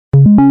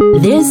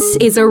This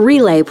is a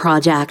relay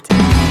project.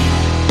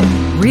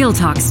 Real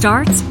Talk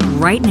starts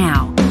right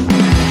now.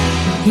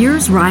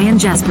 Here's Ryan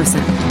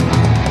Jesperson.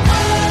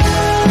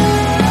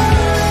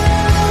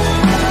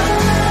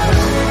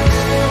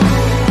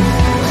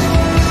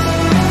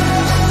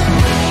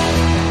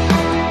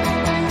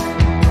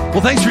 Well,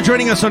 thanks for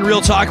joining us on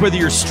Real Talk, whether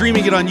you're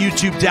streaming it on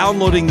YouTube,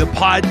 downloading the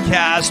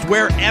podcast,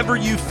 wherever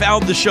you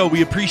found the show.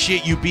 We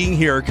appreciate you being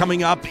here.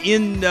 Coming up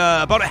in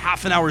about a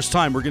half an hour's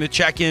time, we're going to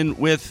check in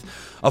with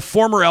a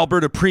former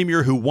Alberta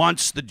premier who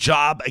wants the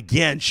job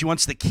again. She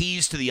wants the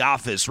keys to the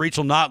office.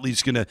 Rachel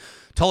Notley's going to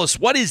tell us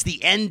what is the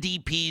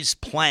NDP's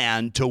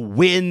plan to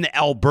win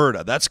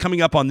Alberta. That's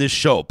coming up on this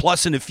show.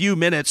 Plus, in a few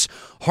minutes,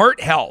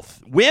 heart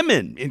health.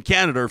 Women in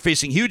Canada are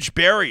facing huge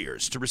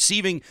barriers to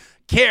receiving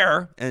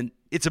care, and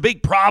it's a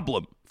big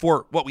problem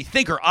for what we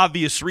think are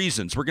obvious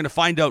reasons. We're going to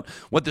find out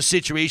what the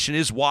situation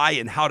is, why,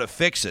 and how to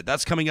fix it.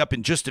 That's coming up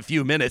in just a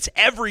few minutes.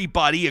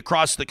 Everybody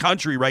across the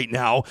country right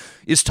now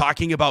is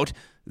talking about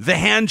the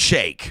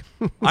handshake.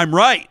 I'm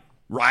right?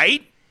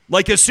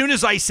 Like, as soon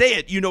as I say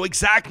it, you know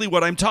exactly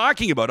what I'm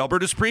talking about.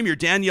 Alberta's Premier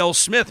Danielle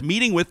Smith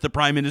meeting with the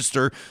Prime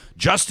Minister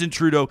Justin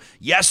Trudeau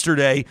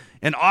yesterday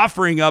and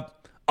offering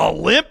up a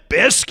limp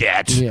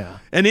biscuit,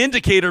 an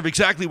indicator of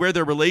exactly where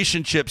their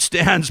relationship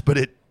stands, but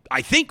it,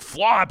 I think,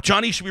 flop.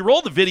 Johnny, should we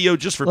roll the video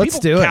just for people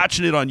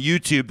catching it on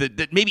YouTube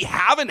that maybe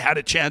haven't had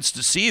a chance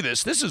to see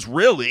this? This is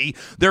really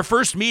their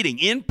first meeting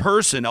in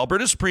person.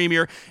 Alberta's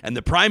Premier and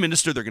the Prime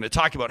Minister, they're going to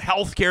talk about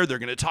healthcare. They're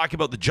going to talk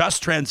about the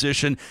just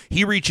transition.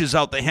 He reaches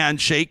out the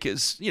handshake,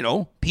 as, you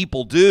know,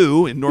 people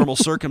do in normal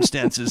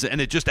circumstances, and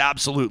it just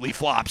absolutely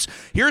flops.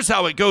 Here's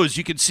how it goes.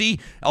 You can see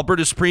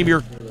Alberta's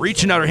Premier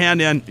reaching out her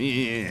hand, and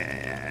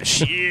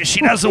she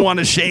doesn't want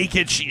to shake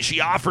it.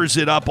 She offers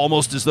it up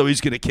almost as though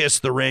he's going to kiss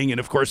the ring, and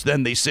of course,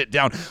 then they sit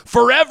down.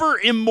 Forever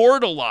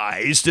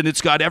immortalized, and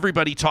it's got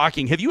everybody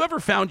talking. Have you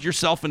ever found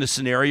yourself in a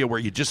scenario where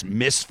you just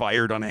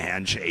misfired on a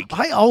handshake?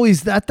 I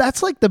always,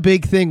 that's like the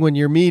big thing when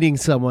you're meeting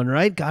someone,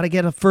 right? Got to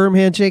get a firm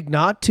handshake,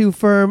 not too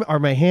firm. Are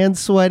my hands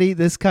sweaty?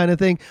 This kind of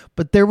thing.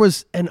 But there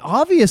was an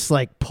obvious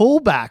like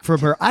pullback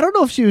from her. I don't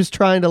know if she was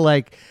trying to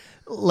like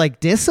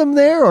diss him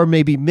there or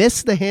maybe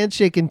miss the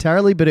handshake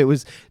entirely, but it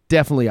was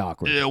definitely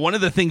awkward. One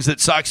of the things that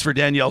sucks for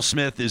Danielle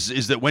Smith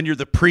is that when you're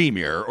the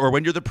premier or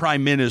when you're the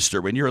prime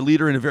minister, when you're a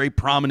leader in a very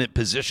prominent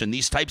position,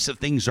 these types of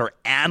things are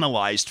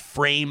analyzed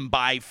frame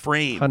by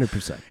frame.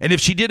 100%. And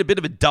if she did a bit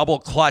of a double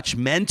clutch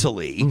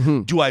mentally,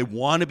 do I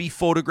want to be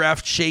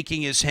photographed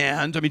shaking his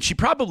hand? I mean, she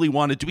probably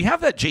wanted. Do we have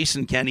that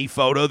Jason Kenney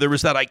photo? There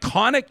was that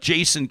iconic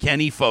Jason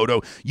Kenney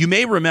photo. You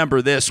may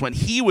remember this when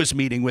he was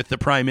meeting with the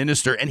prime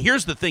minister. And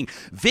here's the thing.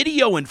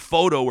 Video and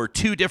photo are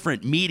two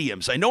different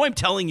mediums. I know I'm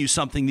telling you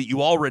something that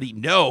you already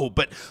know,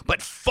 but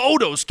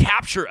photos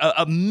capture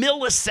a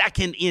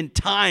millisecond in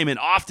time and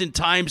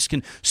oftentimes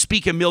can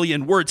speak a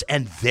million words,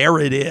 and there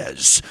it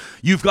is.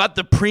 You've got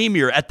the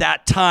premier at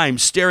that time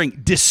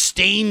staring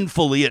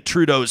disdainfully at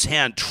Trudeau's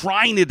hand,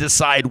 trying to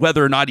decide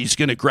whether or not he's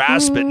going to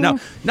grasp it.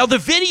 Now the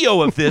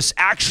video of this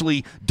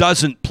actually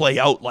doesn't play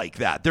out like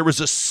that. There was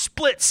a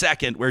split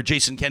second where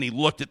Jason Kenney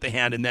looked at the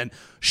hand and then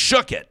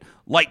shook it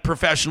like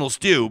professionals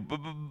do.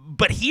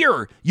 But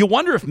here, you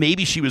wonder if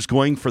maybe she was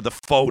going for the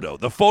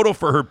photo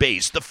for her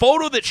base, the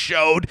photo that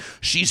showed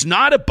she's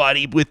not a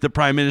buddy with the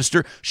prime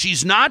minister.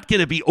 She's not going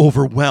to be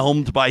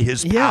overwhelmed by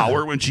his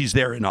power when she's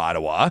there in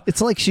Ottawa.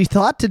 It's like she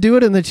thought to do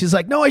it, and then she's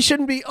like, no, I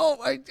shouldn't be.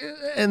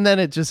 And then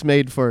it just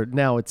made for,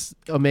 now it's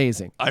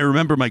amazing. I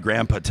remember my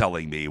grandpa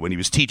telling me when he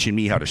was teaching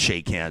me how to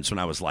shake hands when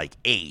I was like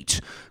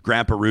 8,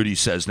 Grandpa Rudy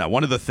says, now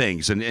one of the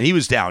things, and he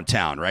was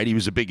downtown, right? He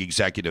was a big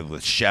executive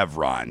with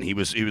Chevron. He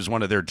was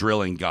one of their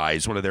drilling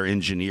guys, one of their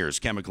engineers,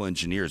 chemical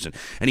engineers.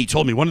 And he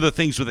told me one of the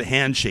things with a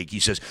handshake,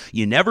 he says,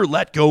 you never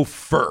let go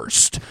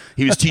first.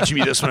 He was teaching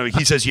me this one.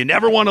 He says, you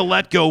never want to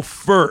let go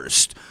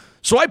first.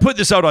 So I put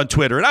this out on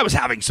Twitter, and I was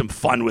having some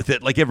fun with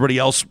it like everybody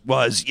else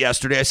was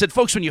yesterday. I said,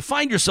 folks, when you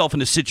find yourself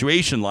in a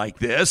situation like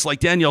this, like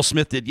Danielle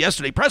Smith did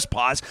yesterday, press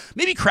pause,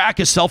 maybe crack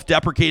a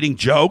self-deprecating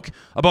joke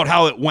about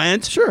how it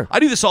went. Sure. I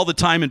do this all the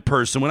time in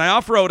person. When I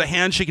offer out a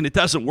handshake and it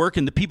doesn't work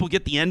and the people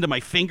get the end of my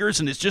fingers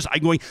and it's just,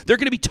 they're going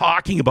to be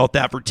talking about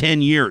that for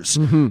 10 years.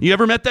 You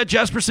ever met that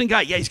Jesperson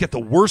guy? Yeah, he's got the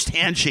worst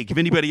handshake of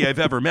anybody I've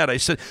ever met. I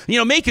said,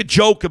 make a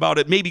joke about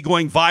it, maybe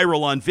going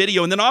viral on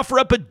video, and then offer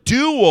up a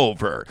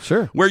do-over.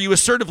 Sure. Where you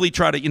assertively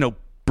try to,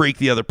 break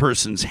the other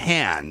person's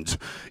hand.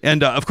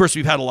 And of course,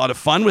 we've had a lot of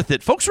fun with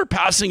it. Folks were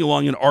passing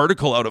along an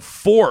article out of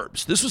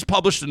Forbes. This was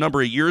published a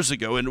number of years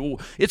ago, and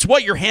it's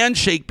what your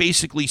handshake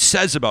basically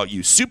says about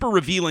you. Super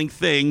revealing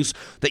things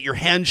that your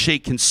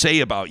handshake can say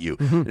about you.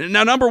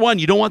 Now, number one,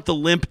 you don't want the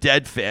limp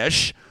dead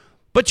fish,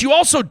 but you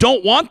also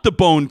don't want the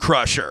bone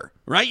crusher,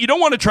 right? You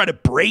don't want to try to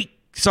break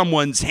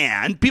someone's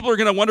hand, people are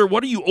going to wonder,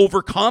 what are you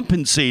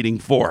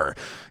overcompensating for?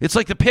 It's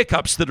like the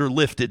pickups that are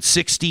lifted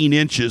 16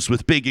 inches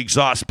with big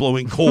exhaust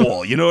blowing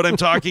coal. You know what I'm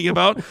talking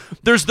about?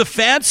 There's the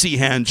fancy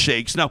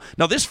handshakes. Now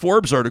this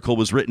Forbes article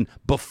was written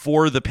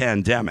before the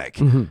pandemic.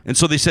 And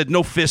so they said,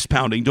 no fist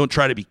pounding, don't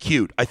try to be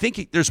cute. I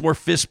think there's more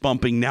fist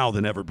bumping now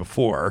than ever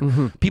before.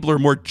 People are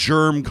more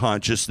germ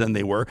conscious than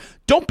they were.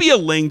 Don't be a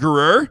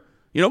lingerer.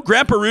 You know,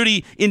 Grandpa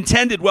Rudy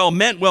intended well,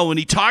 meant well when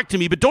he talked to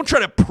me, but don't try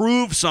to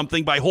prove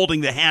something by holding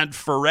the hand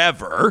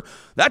forever.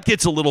 That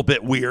gets a little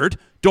bit weird.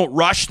 Don't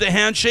rush the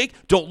handshake.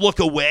 Don't look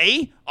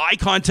away. Eye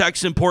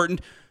contact's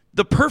important.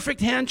 The perfect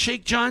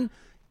handshake, John,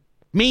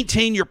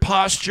 maintain your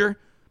posture,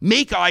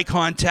 make eye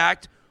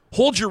contact,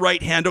 hold your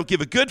right hand out, give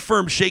a good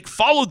firm shake,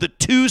 follow the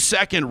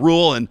 2-second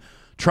rule, and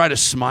try to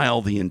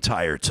smile the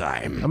entire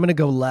time. I'm going to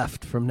go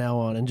left from now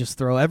on and just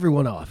throw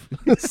everyone off.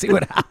 See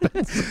what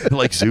happens.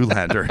 Like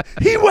Zoolander.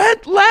 He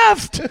went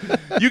left.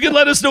 You can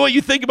let us know what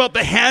you think about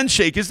the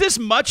handshake. Is this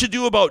much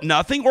ado about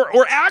nothing?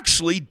 Or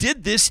actually,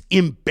 did this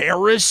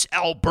embarrass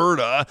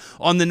Alberta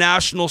on the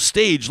national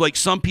stage like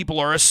some people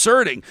are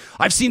asserting?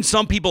 I've seen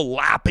some people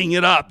lapping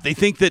it up. They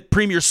think that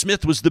Premier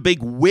Smith was the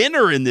big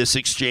winner in this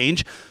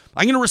exchange.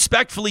 I'm going to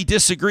respectfully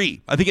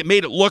disagree. I think it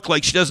made it look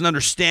like she doesn't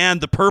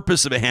understand the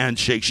purpose of a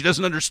handshake. She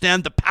doesn't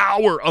understand the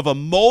power of a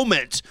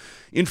moment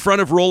in front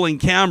of rolling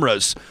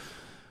cameras.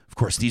 Of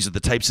course, these are the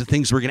types of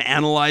things we're going to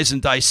analyze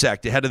and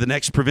dissect ahead of the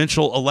next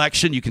provincial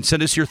election. You can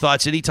send us your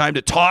thoughts anytime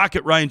to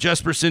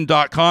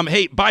talk@ryanjesperson.com.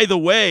 Hey, by the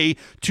way,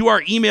 to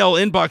our email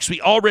inbox, we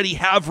already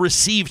have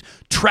received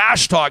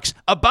trash talks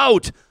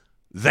about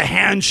the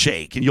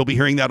handshake, and you'll be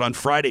hearing that on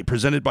Friday,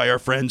 presented by our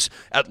friends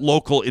at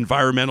Local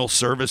Environmental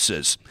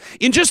Services.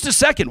 In just a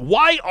second,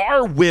 why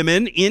are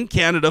women in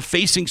Canada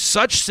facing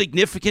such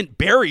significant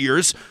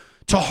barriers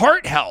to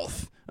heart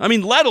health? I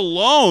mean, let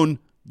alone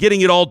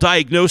getting it all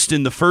diagnosed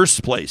in the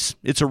first place.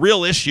 It's a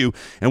real issue,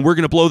 and we're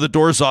going to blow the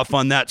doors off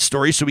on that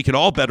story so we can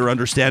all better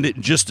understand it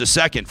in just a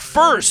second.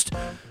 First,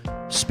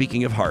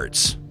 speaking of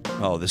hearts.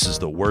 Oh, this is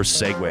the worst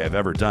segue I've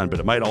ever done, but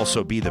it might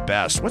also be the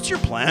best. What's your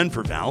plan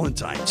for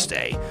Valentine's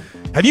Day?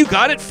 Have you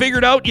got it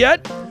figured out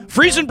yet?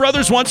 Friesen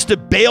Brothers wants to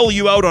bail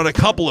you out on a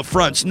couple of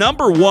fronts.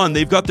 Number one,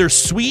 they've got their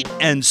sweet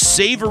and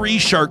savory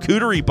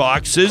charcuterie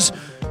boxes.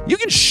 You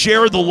can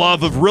share the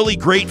love of really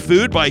great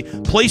food by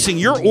placing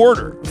your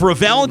order for a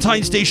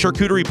Valentine's Day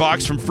charcuterie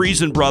box from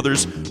Friesen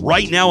Brothers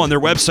right now on their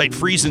website,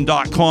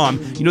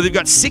 friesen.com. You know, they've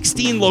got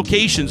 16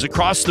 locations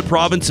across the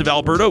province of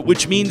Alberta,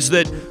 which means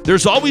that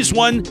there's always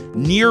one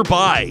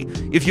nearby.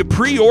 If you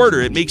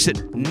pre-order, it makes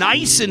it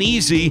nice and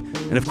easy.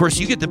 And of course,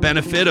 you get the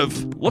benefit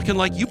of looking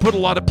like you put a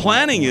lot of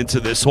planning into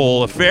this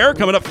whole affair.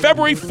 Coming up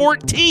February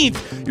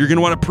 14th, you're going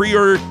to want to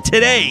pre-order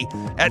today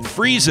at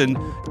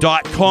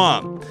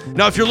friesen.com.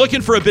 Now, if you're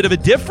looking for a bit of a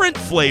different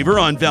flavor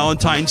on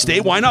Valentine's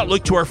Day, why not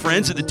look to our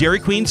friends at the Dairy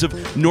Queens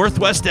of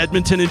Northwest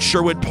Edmonton and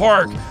Sherwood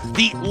Park?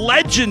 The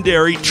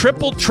legendary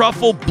Triple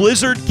Truffle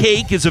Blizzard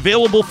Cake is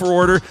available for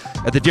order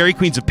at the Dairy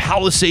Queens of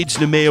Palisades,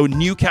 Nemeo,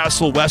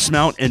 Newcastle,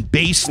 Westmount, and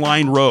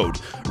Baseline Road.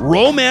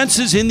 Romance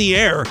is in the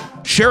air.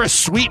 Share a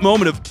sweet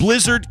moment of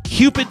Blizzard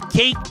Cupid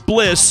Cake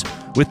bliss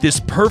with this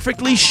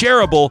perfectly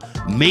shareable,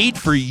 made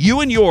for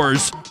you and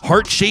yours,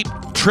 heart-shaped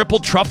Triple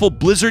Truffle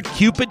Blizzard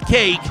Cupid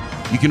Cake.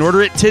 You can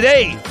order it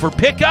today for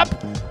pickup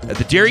at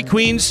the Dairy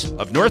Queens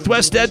of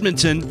Northwest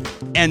Edmonton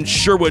and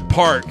Sherwood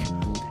Park.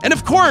 And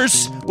of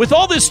course, with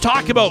all this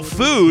talk about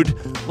food,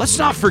 let's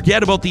not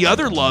forget about the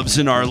other loves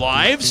in our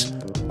lives,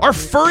 our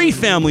furry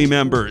family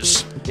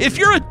members. If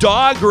you're a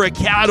dog or a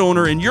cat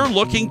owner and you're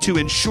looking to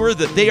ensure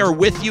that they are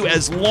with you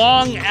as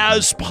long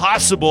as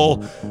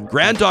possible,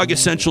 Grand Dog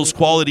Essentials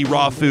Quality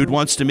Raw Food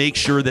wants to make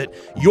sure that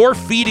you're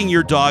feeding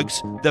your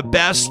dogs the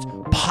best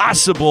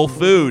possible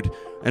food.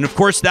 And of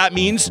course, that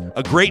means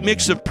a great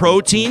mix of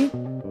protein.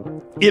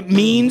 It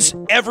means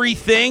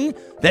everything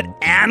that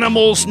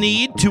animals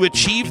need to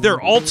achieve their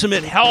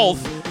ultimate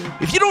health.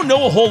 If you don't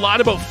know a whole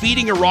lot about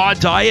feeding a raw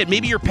diet,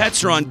 maybe your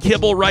pets are on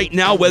kibble right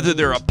now, whether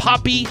they're a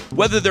puppy,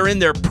 whether they're in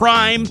their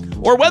prime,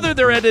 or whether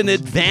they're at an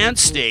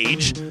advanced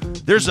stage,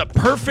 there's a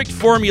perfect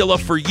formula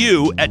for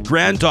you at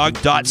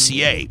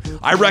granddog.ca.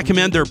 I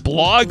recommend their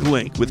blog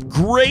link with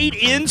great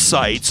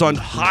insights on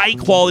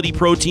high-quality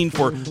protein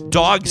for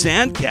dogs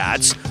and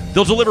cats.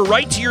 They'll deliver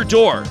right to your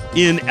door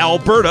in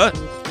Alberta,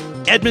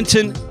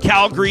 Edmonton,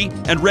 Calgary,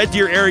 and Red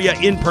Deer area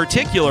in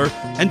particular.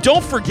 And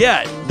don't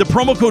forget, the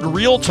promo code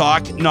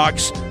REALTALK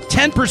knocks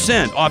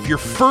 10% off your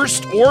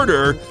first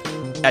order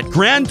at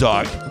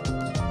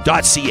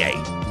granddog.ca.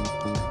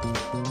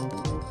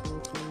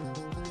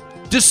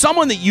 Does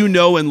someone that you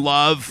know and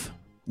love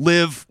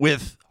live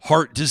with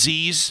heart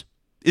disease?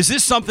 Is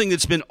this something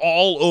that's been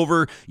all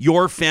over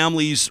your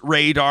family's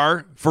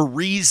radar for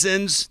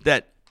reasons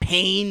that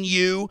pain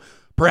you?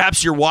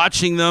 Perhaps you're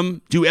watching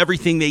them do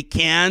everything they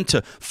can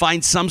to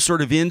find some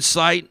sort of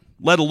insight,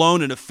 let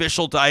alone an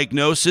official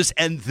diagnosis,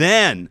 and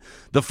then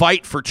the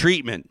fight for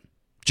treatment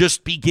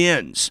just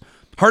begins.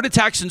 Heart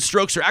attacks and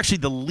strokes are actually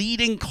the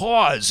leading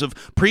cause of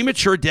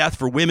premature death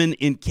for women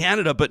in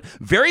Canada, but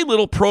very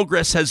little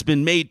progress has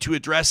been made to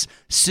address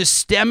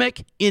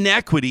systemic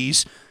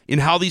inequities in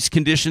how these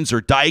conditions are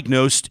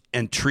diagnosed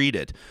and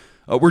treated.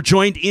 We're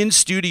joined in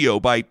studio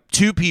by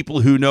two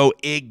people who know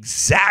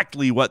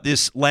exactly what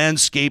this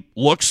landscape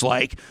looks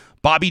like.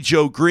 Bobby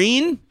Jo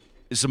Green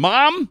is a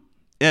mom.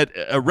 At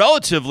a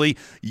relatively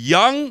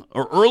young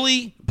or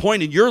early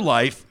point in your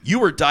life, you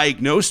were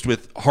diagnosed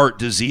with heart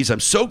disease.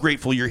 I'm so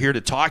grateful you're here to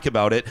talk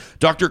about it.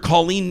 Dr.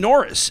 Colleen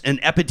Norris, an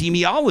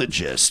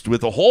epidemiologist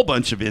with a whole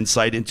bunch of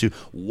insight into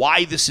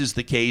why this is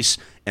the case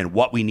and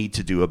what we need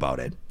to do about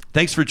it.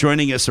 Thanks for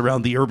joining us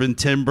around the Urban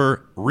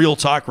Timber Real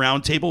Talk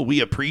Roundtable.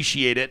 We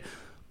appreciate it.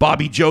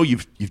 Bobby Jo,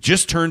 you've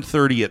just turned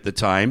 30 at the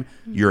time.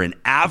 You're an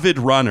avid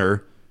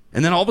runner.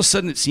 And then all of a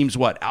sudden it seems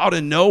out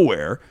of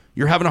nowhere,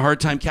 you're having a hard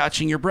time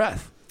catching your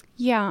breath.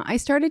 Yeah, I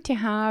started to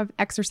have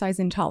exercise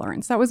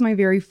intolerance. That was my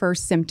very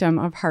first symptom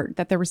of heart,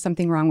 that there was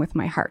something wrong with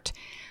my heart.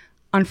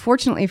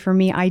 Unfortunately for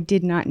me, I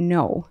did not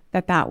know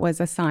that that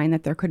was a sign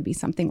that there could be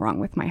something wrong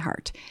with my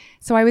heart.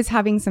 So I was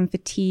having some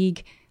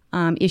fatigue,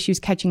 issues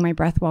catching my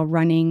breath while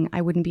running.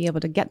 I wouldn't be able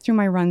to get through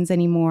my runs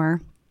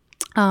anymore.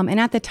 And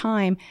at the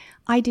time,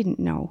 I didn't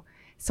know.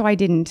 So I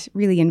didn't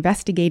really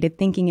investigate it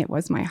thinking it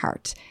was my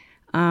heart.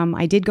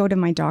 I did go to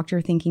my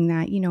doctor thinking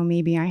that,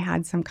 maybe I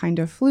had some kind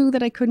of flu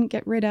that I couldn't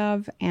get rid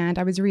of, and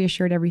I was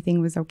reassured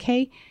everything was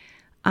okay.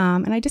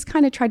 And I just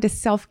kind of tried to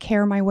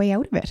self-care my way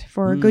out of it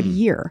for a good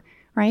year,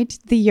 right?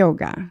 The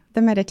yoga,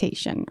 the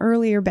meditation,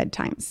 earlier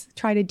bedtimes,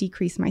 try to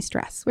decrease my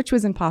stress, which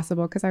was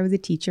impossible because I was a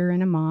teacher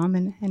and a mom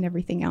and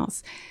everything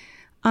else.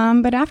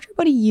 But after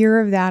about a year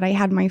of that, I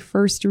had my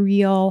first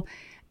real,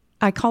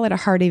 I call it a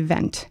heart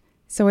event.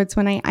 So it's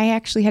when I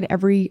actually had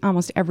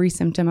almost every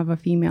symptom of a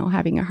female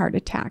having a heart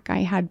attack. I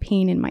had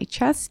pain in my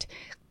chest,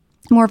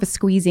 more of a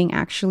squeezing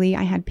actually.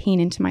 I had pain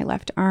into my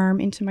left arm,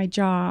 into my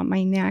jaw,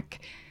 my neck,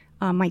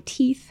 my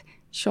teeth,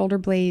 shoulder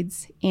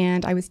blades,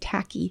 and I was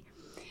tacky.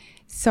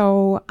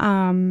 So,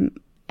 and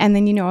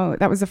then,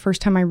 that was the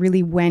first time I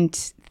really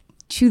went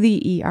to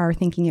the ER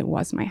thinking it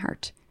was my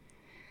heart.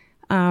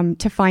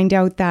 To find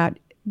out that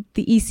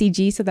the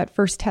ECG, so that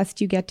first test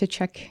you get to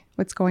check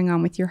what's going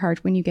on with your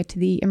heart when you get to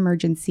the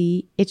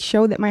emergency, it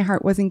showed that my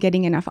heart wasn't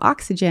getting enough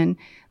oxygen,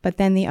 but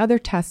then the other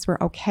tests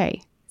were okay.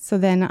 So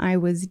then I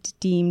was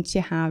deemed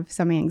to have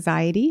some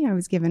anxiety. I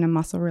was given a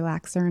muscle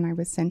relaxer and I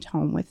was sent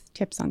home with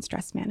tips on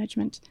stress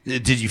management.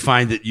 Did you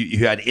find that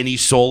you had any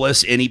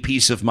solace, any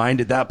peace of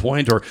mind at that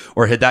point,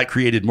 or had that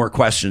created more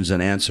questions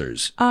than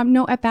answers?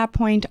 No, at that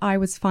point I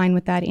was fine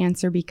with that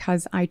answer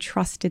because I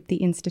trusted the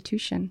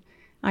institution.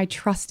 I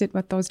trusted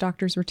what those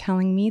doctors were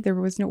telling me. There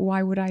was no,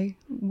 why would I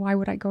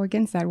go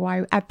against that?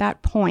 Why, at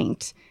that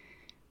point,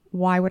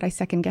 why would I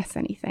second guess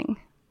anything?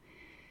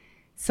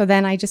 So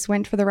then I just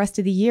went for the rest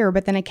of the year,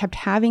 but then I kept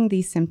having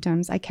these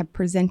symptoms. I kept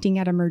presenting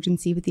at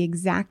emergency with the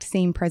exact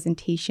same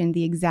presentation,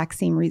 the exact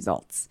same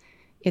results.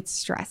 It's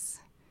stress.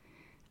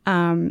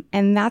 And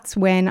that's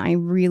when I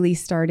really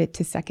started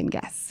to second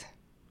guess.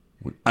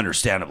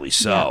 Understandably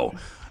so.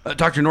 Yeah.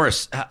 Dr.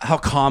 Norris, how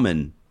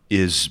common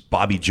is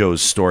Bobby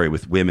Jo's story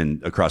with women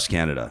across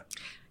Canada?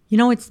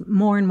 It's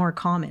more and more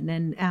common.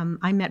 And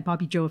I met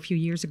Bobby Jo a few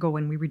years ago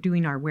when we were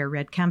doing our Wear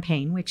Red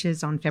campaign, which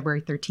is on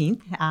February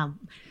 13th,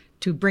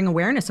 to bring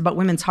awareness about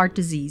women's heart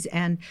disease.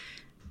 And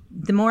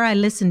the more I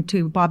listened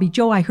to Bobby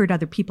Jo, I heard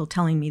other people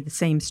telling me the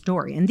same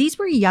story. And these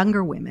were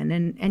younger women.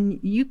 And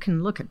you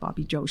can look at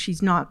Bobby Jo.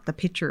 She's not the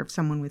picture of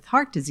someone with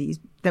heart disease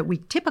that we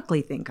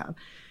typically think of.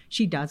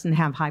 She doesn't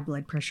have high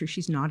blood pressure.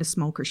 She's not a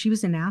smoker. She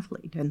was an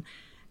athlete. And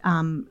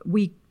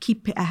I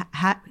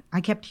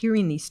kept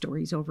hearing these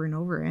stories over and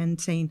over and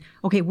saying,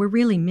 okay, we're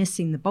really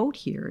missing the boat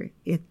here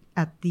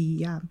at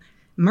the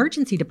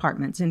emergency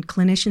departments, and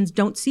clinicians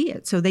don't see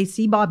it. So they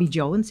see Bobby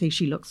Jo and say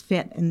she looks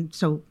fit, and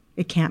so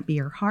it can't be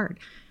her heart.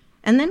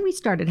 And then we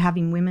started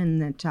having women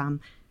that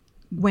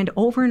went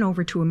over and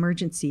over to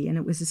emergency, and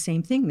it was the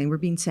same thing. They were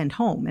being sent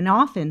home. And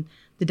often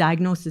the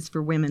diagnosis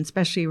for women,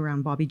 especially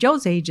around Bobby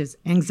Jo's age, is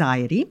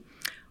anxiety,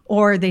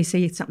 or they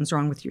say something's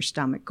wrong with your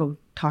stomach. Go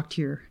talk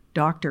to your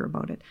doctor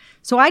about it.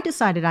 So I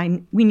decided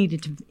we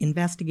needed to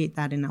investigate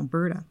that in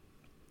Alberta.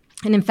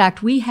 And in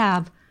fact, we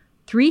have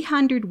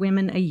 300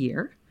 women a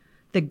year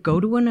that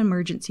go to an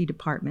emergency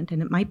department,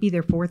 and it might be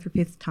their fourth or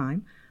fifth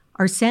time,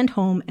 are sent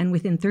home and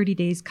within 30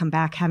 days come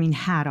back having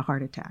had a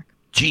heart attack.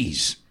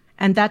 Jeez.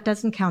 And that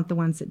doesn't count the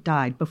ones that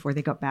died before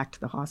they got back to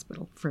the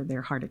hospital for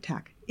their heart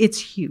attack. It's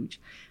huge.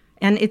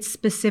 And it's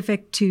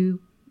specific to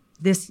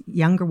this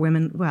younger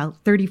women,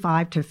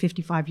 35 to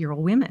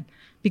 55-year-old women.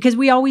 Because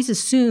we always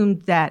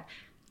assumed that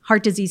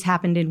heart disease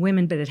happened in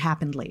women, but it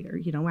happened later.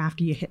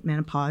 After you hit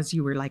menopause,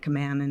 you were like a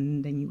man,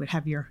 and then you would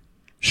have your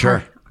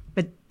heart.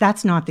 But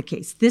that's not the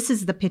case. This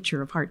is the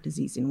picture of heart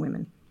disease in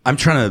women. I'm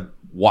trying to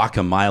walk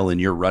a mile in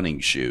your running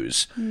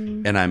shoes,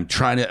 and I'm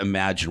trying to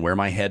imagine where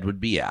my head would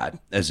be at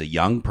as a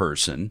young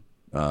person,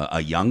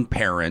 a young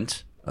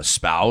parent, a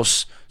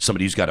spouse,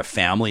 somebody who's got a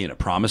family and a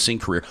promising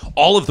career.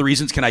 All of the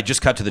reasons, can I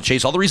just cut to the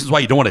chase? All the reasons why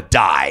you don't want to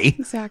die.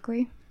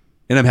 Exactly.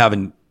 And I'm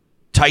having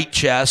tight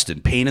chest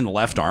and pain in the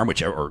left arm,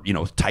 or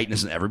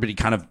tightness, and everybody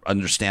kind of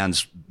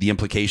understands the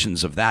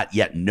implications of that,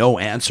 yet no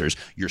answers.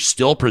 You're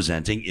still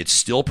presenting. It's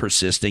still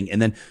persisting.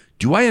 And then,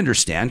 do I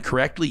understand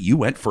correctly? You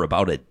went for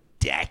about a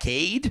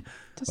decade,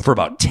 for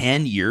about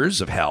 10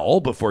 years of hell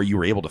before you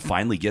were able to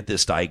finally get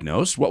this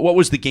diagnosed. What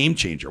was the game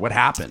changer? What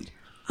happened?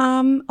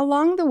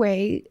 Along the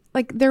way,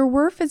 there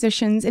were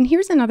physicians, and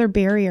here's another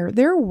barrier.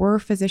 There were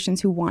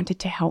physicians who wanted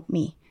to help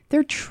me.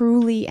 They're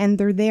truly, and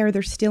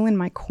they're still in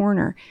my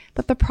corner.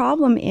 But the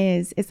problem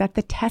is that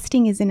the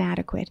testing is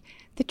inadequate.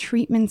 The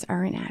treatments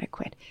are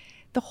inadequate.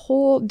 The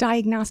whole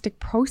diagnostic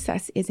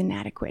process is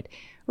inadequate,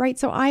 right?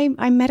 So I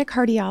met a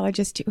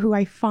cardiologist who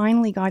I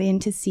finally got in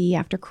to see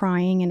after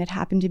crying, and it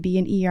happened to be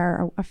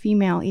a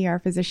female ER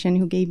physician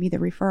who gave me the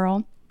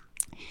referral.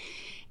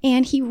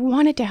 And he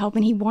wanted to help,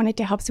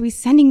 So he's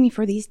sending me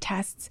for these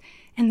tests,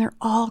 and they're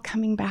all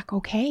coming back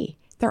okay.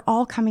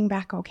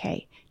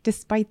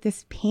 Despite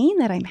this pain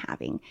that I'm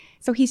having.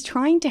 So he's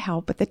trying to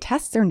help, but the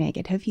tests are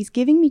negative. He's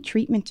giving me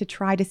treatment to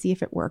try to see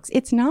if it works.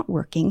 It's not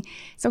working.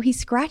 So he's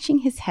scratching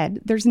his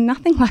head. There's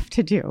nothing left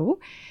to do.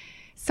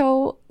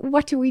 So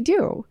what do we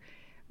do?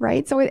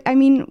 Right? So,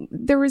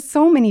 there was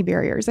so many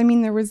barriers.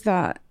 There was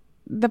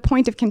the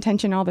point of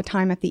contention all the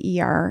time at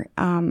the ER,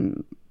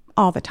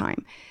 all the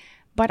time.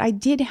 But I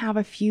did have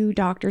a few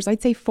doctors,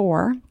 I'd say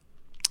 4,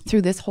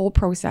 through this whole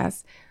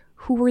process,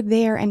 who were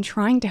there and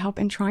trying to help,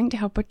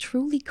 but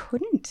truly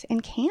couldn't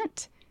and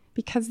can't,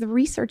 because the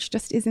research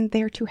just isn't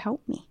there to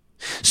help me.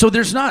 So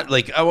there's not,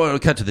 I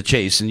want to cut to the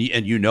chase, and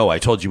I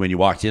told you when you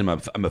walked in,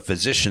 I'm a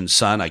physician's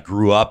son. I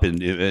grew up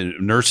in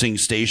nursing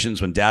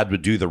stations when Dad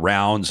would do the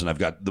rounds, and I've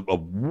got a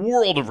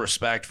world of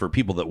respect for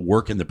people that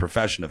work in the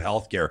profession of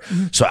healthcare.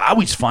 Mm-hmm. So I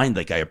always find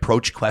I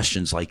approach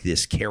questions like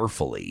this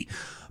carefully.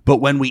 But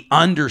when we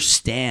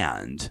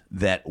understand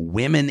that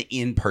women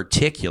in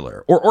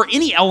particular, or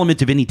any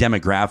element of any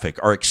demographic,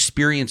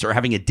 are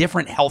having a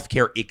different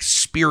healthcare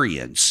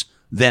experience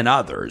than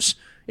others,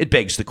 it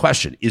begs the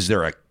question, is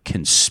there a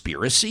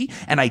conspiracy?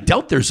 And I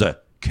doubt there's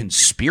a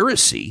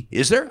conspiracy,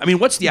 is there?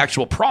 What's the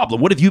actual problem?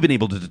 What have you been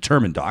able to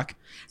determine, Doc?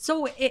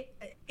 So it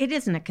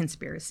isn't a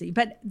conspiracy,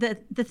 but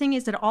the thing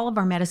is that all of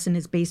our medicine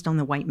is based on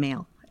the white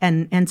male.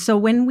 And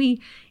so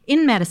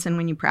in medicine,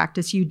 when you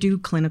practice, you do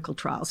clinical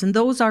trials. And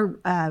those are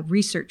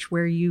research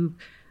where you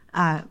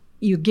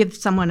give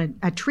someone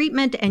a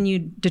treatment and you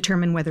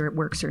determine whether it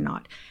works or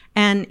not.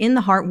 And in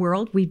the heart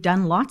world, we've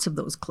done lots of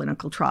those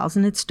clinical trials.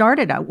 And it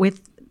started out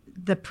with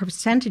the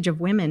percentage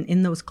of women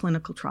in those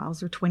clinical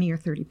trials are 20 or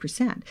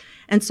 30%.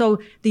 And so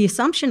the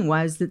assumption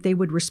was that they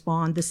would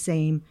respond the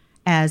same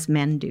as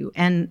men do.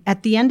 And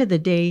at the end of the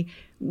day,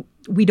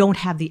 we don't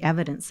have the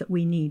evidence that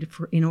we need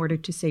in order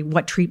to say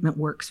what treatment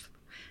works.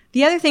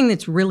 The other thing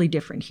that's really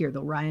different here,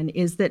 though, Ryan,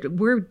 is that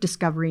we're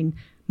discovering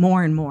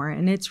more and more,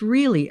 and it's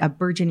really a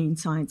burgeoning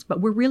science, but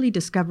we're really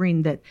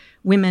discovering that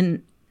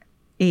women,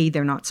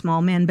 they're not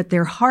small men, but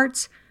their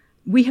hearts,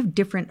 we have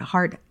different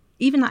heart,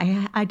 even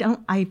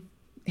I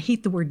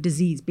hate the word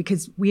disease,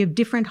 because we have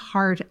different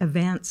heart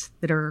events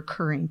that are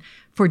occurring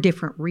for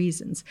different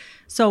reasons.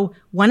 So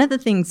one of the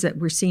things that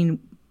we're seeing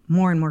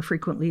more and more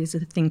frequently is a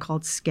thing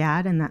called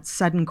SCAD, and that's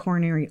sudden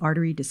coronary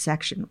artery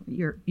dissection.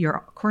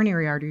 Your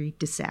coronary artery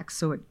dissects,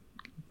 so it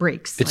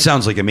breaks. It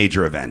sounds like a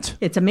major event.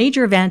 It's a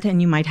major event,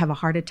 and you might have a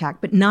heart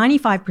attack. But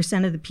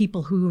 95% of the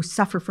people who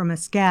suffer from a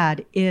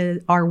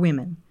SCAD are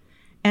women.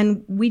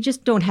 And we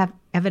just don't have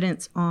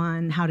evidence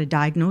on how to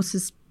diagnose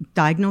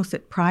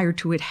it prior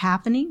to it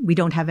happening. We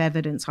don't have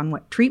evidence on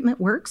what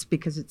treatment works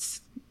because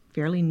it's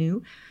fairly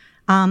new.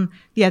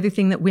 The other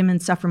thing that women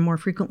suffer more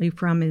frequently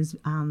from is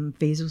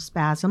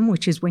vasospasm,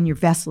 which is when your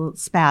vessel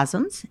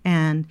spasms,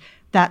 and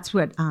that's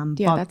what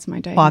that's my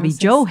diagnosis. Bobby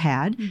Joe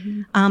had.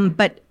 Mm-hmm.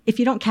 But if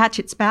you don't catch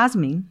it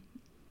spasming,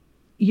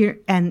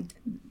 and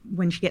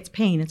when she gets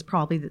pain, it's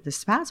probably that the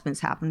spasm is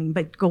happening.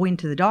 But go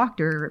into the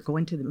doctor or go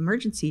into the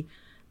emergency,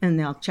 and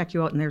they'll check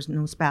you out, and there's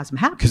no spasm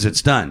happening because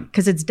it's done.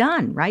 Because it's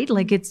done, right?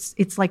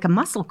 It's like a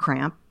muscle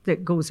cramp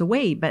that goes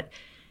away, but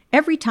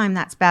every time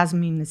that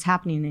spasming is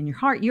happening in your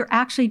heart, you're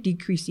actually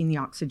decreasing the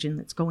oxygen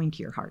that's going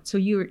to your heart. So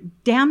you're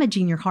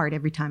damaging your heart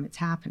every time it's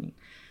happening.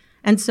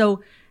 And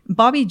so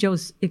Bobby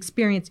Joe's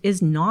experience is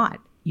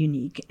not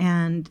unique.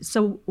 And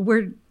so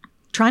we're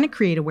trying to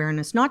create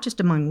awareness, not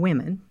just among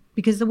women,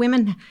 because the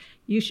women,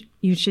 you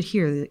should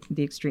hear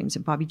the extremes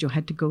that Bobby Joe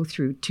had to go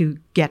through to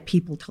get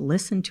people to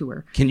listen to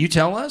her. Can you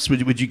tell us?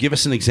 Would you give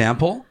us an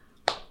example?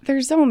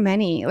 There's so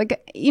many,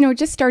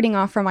 just starting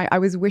off from, I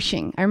was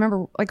wishing, I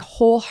remember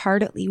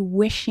wholeheartedly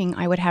wishing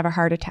I would have a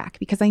heart attack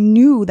because I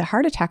knew the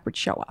heart attack would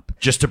show up.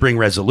 Just to bring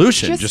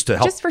resolution, just to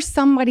help. Just for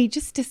somebody,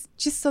 just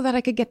so that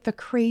I could get the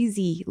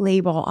crazy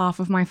label off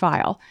of my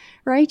file,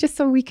 right? Just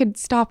so we could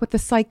stop with the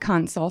psych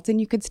consult and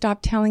you could stop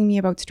telling me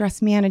about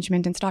stress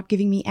management and stop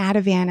giving me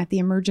Ativan at the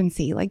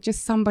emergency.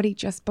 Somebody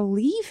just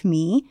believe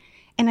me.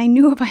 And I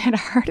knew if I had a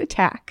heart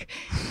attack,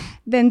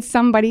 then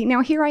somebody,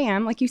 now here I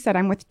am, like you said,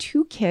 I'm with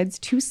 2 kids,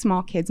 2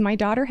 small kids. My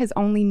daughter has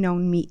only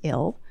known me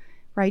ill,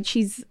 right?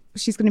 She's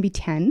going to be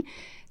 10.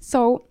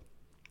 So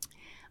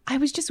I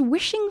was just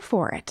wishing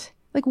for it.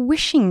 like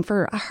wishing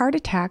for a heart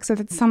attack so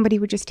that somebody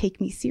would just take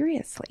me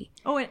seriously.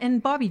 Oh,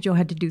 and Bobby Joe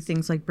had to do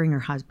things like bring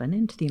her husband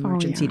into the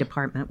emergency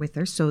department with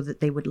her so that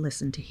they would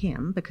listen to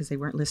him because they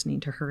weren't listening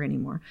to her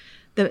anymore.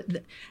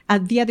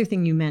 The other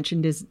thing you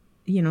mentioned is,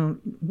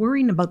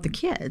 worrying about the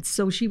kids.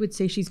 So she would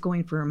say she's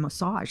going for a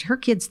massage. Her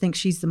kids think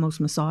she's the most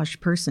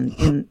massaged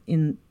person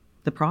in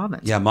the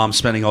province. Yeah, mom's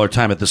spending all her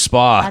time at the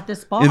spa. At the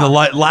spa. In the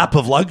lap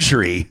of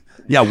luxury.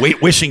 Yeah,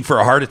 wishing for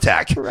a heart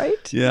attack.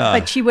 Right. Yeah.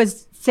 But she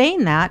was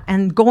saying that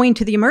and going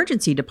to the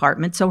emergency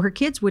department so her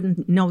kids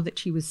wouldn't know that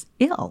she was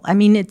ill. I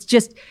mean, it's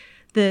just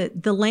the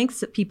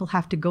lengths that people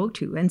have to go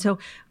to. And so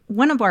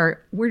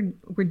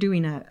we're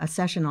doing a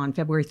session on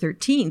February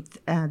 13th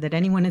that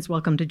anyone is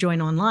welcome to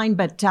join online.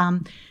 But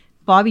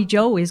Bobby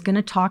Joe is going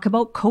to talk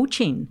about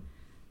coaching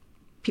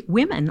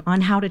women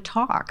on how to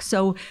talk.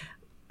 So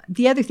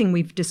the other thing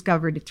we've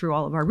discovered through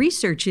all of our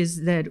research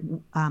is that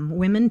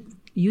women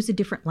use a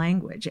different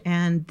language,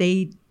 and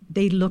they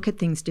look at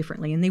things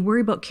differently, and they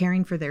worry about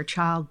caring for their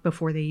child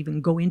before they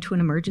even go into an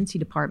emergency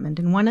department.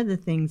 And one of the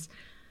things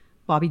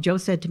Bobby Joe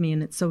said to me,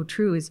 and it's so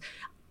true, is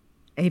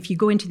if you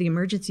go into the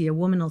emergency, a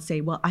woman will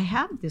say, well, I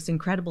have this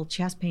incredible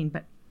chest pain,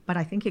 but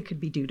I think it could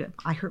be due to,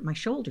 I hurt my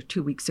shoulder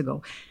 2 weeks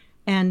ago.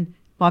 And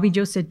Bobby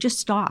Joe said, just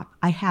stop.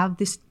 I have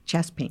this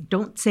chest pain.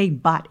 Don't say,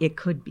 but it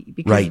could be,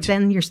 because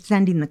then you're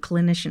sending the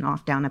clinician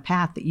off down a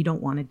path that you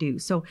don't want to do.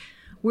 So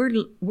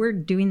we're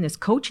doing this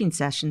coaching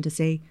session to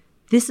say,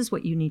 this is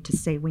what you need to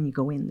say when you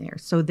go in there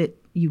so that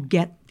you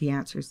get the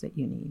answers that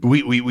you need.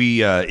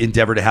 We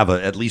endeavor to have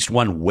at least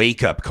one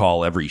wake-up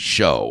call every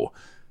show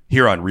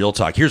here on Real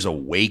Talk. Here's a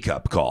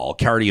wake-up call.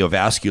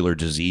 Cardiovascular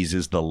disease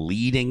is the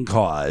leading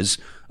cause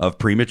of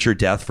premature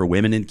death for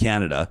women in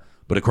Canada.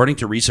 But according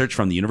to research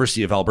from the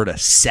University of Alberta,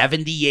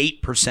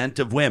 78%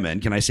 of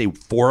women, can I say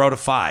 4 out of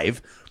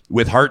 5,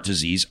 with heart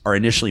disease are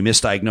initially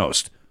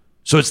misdiagnosed.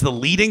 So it's the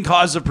leading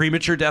cause of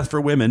premature death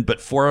for women, but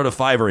 4 out of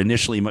 5 are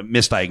initially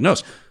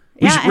misdiagnosed.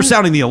 We're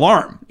sounding the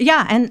alarm.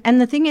 Yeah, and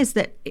the thing is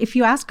that if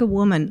you ask a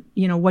woman,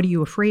 what are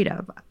you afraid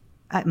of?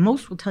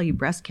 Most will tell you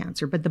breast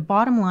cancer, but the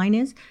bottom line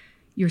is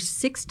you're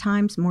 6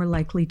 times more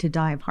likely to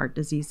die of heart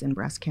disease than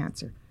breast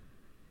cancer.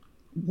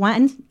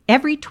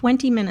 Every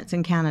 20 minutes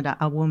in Canada,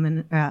 a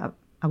woman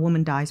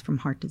dies from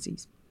heart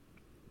disease.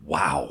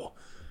 Wow.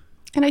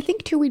 And I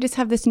think, too, we just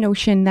have this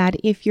notion that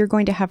if you're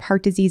going to have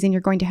heart disease and you're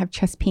going to have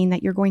chest pain,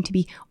 that you're going to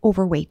be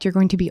overweight. You're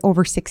going to be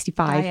over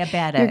 65.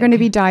 Diabetic. You're going to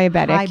be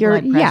diabetic. High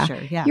blood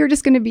pressure. Yeah. You're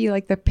just going to be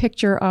like the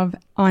picture of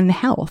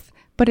unhealth.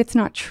 But it's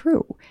not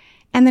true.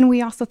 And then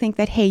we also think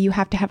that, hey, you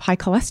have to have high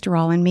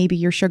cholesterol and maybe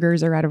your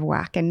sugars are out of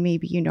whack and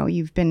maybe,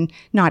 you've been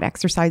not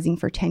exercising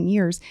for 10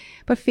 years.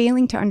 But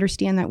failing to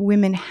understand that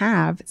women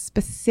have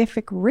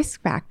specific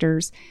risk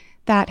factors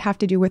that have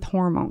to do with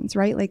hormones,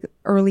 right? Like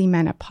early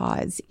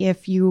menopause.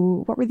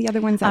 What were the other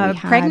ones that we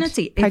had?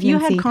 Pregnancy. If you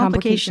had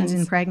complications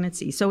in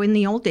pregnancy. So in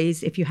the old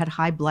days, if you had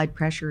high blood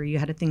pressure, or you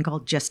had a thing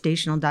called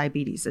gestational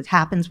diabetes. It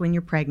happens when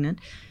you're pregnant.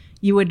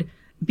 You would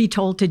be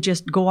told to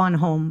just go on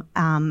home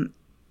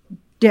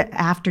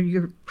after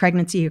your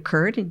pregnancy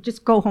occurred and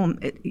just go home.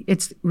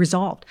 It's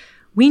resolved.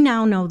 We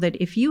now know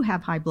that if you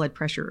have high blood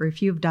pressure or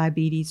if you have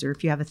diabetes or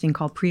if you have a thing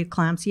called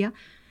preeclampsia,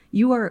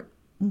 you are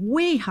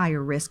way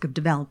higher risk of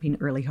developing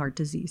early heart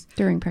disease.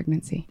 During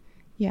pregnancy.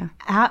 Yeah.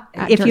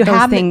 If you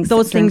have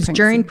those things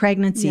during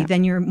pregnancy,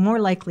 then you're more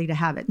likely to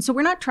have it. And so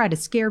we're not trying to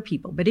scare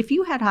people, but if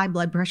you had high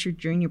blood pressure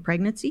during your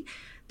pregnancy,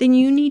 then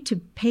you need to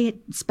pay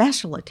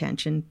special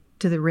attention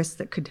to the risks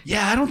that could.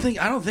 Yeah, I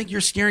don't think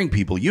you're scaring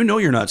people.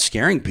 You're not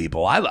scaring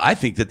people. I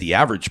think that the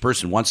average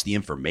person wants the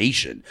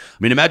information. I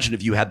mean, imagine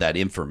if you had that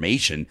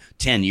information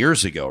 10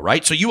 years ago,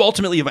 right? So you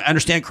ultimately, if I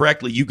understand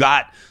correctly, you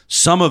got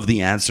some of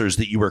the answers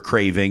that you were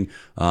craving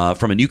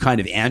from a new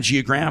kind of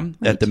angiogram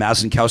at the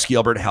Mazankowski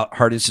Alberta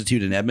Heart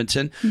Institute in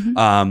Edmonton.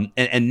 Mm-hmm.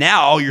 And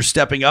now you're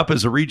stepping up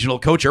as a regional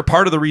co-chair.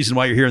 Part of the reason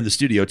why you're here in the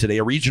studio today,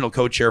 a regional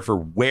co-chair for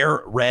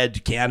Wear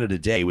Red Canada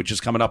Day, which is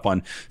coming up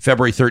on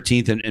February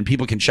 13th. And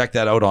people can check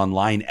that out online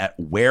at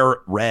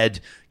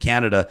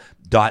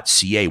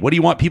wearredcanada.ca. What do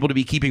you want people to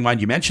be keeping in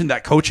mind? You mentioned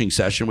that coaching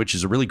session, which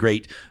is a really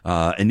great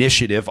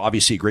initiative,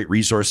 obviously a great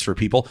resource for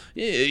people.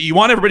 You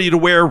want everybody to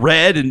wear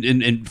red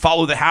and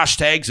follow the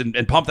hashtags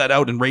and pump that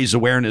out and raise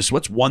awareness.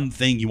 What's one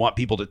thing you want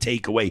people to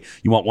take away?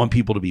 You want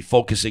people to be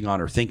focusing on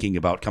or thinking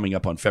about coming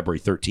up on February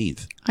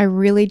 13th? I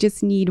really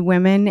just need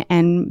women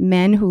and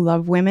men who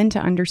love women to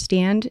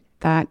understand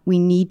that we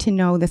need to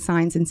know the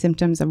signs and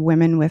symptoms of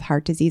women with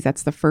heart disease.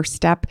 That's the first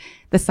step.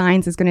 The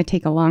signs is going to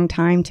take a long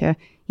time to,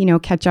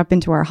 catch up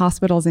into our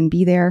hospitals and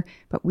be there,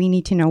 but we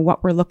need to know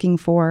what we're looking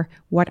for,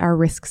 what our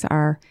risks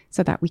are,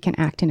 so that we can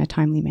act in a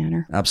timely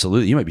manner.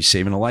 Absolutely. You might be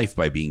saving a life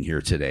by being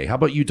here today. How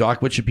about you,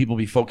 Doc? What should people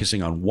be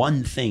focusing on?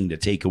 One thing to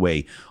take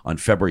away on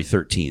February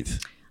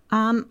 13th?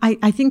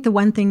 I think the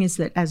one thing is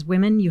that as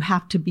women, you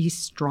have to be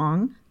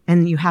strong.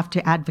 And you have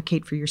to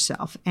advocate for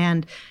yourself.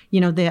 And,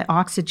 the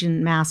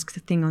oxygen mask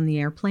thing on the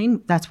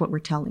airplane, that's what we're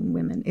telling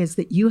women, is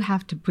that you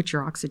have to put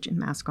your oxygen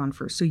mask on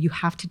first. So you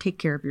have to take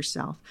care of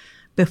yourself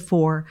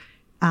before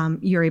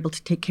you're able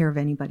to take care of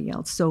anybody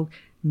else. So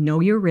know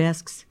your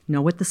risks,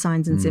 know what the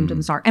signs and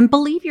symptoms are, and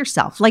believe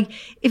yourself. Like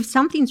if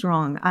something's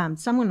wrong,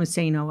 someone was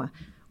saying,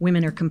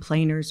 women are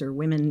complainers or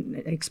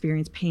women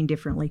experience pain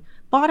differently.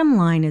 Bottom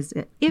line is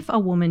if a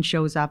woman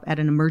shows up at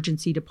an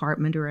emergency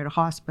department or at a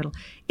hospital,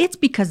 it's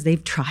because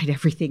they've tried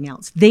everything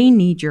else. They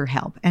need your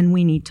help, and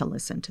we need to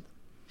listen to them.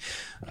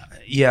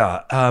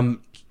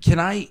 Can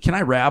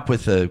I wrap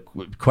with a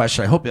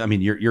question? I hope,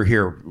 you're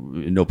here,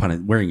 no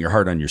pun, wearing your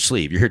heart on your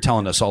sleeve. You're here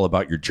telling us all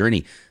about your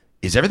journey.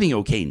 Is everything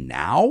okay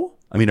now?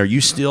 I mean, are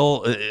you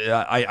still,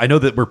 I know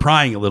that we're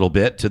prying a little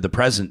bit to the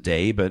present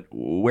day, but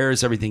where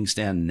does everything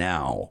stand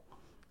now?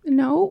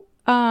 No,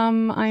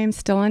 I am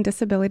still on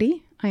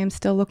disability. I am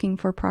still looking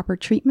for proper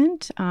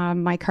treatment.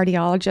 My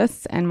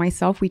cardiologists and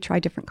myself, we try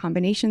different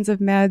combinations of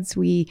meds.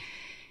 We,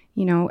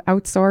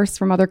 outsource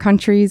from other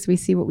countries. We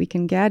see what we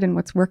can get and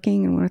what's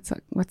working and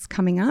what's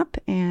coming up.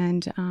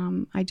 And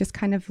I just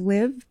kind of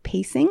live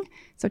pacing.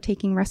 So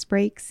taking rest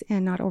breaks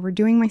and not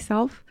overdoing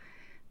myself.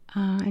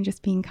 And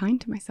just being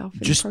kind to myself in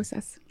the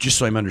process. Just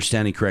so I'm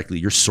understanding correctly,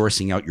 you're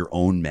sourcing out your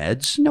own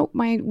meds? Nope.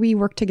 We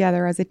work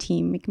together as a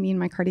team, me and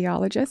my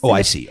cardiologist. Oh,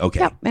 I see.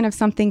 Okay. Yep. And if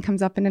something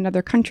comes up in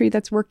another country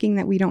that's working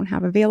that we don't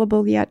have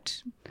available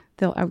yet,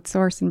 they'll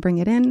outsource and bring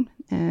it in.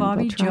 And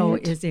Bobby we'll try Jo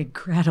it. is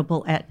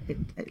incredible at,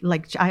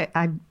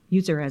 I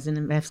use her as an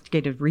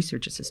investigative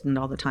research assistant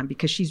all the time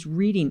because she's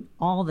reading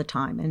all the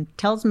time and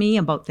tells me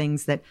about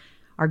things that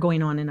are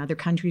going on in other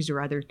countries or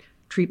other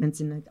treatments,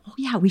 and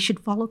we should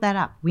follow that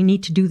up. We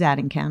need to do that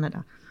in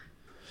Canada.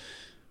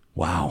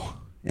 Wow.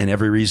 And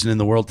every reason in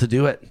the world to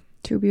do it.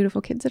 2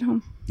 beautiful kids at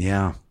home.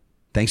 Yeah.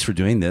 Thanks for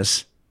doing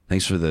this.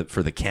 Thanks for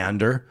the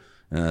candor.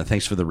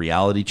 Thanks for the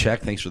reality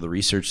check. Thanks for the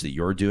research that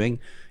you're doing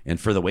and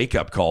for the wake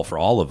up call for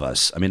all of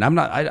us. I mean,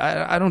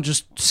 I don't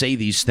just say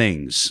these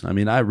things. I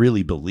mean, I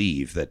really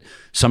believe that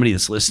somebody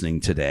that's listening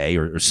today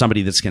or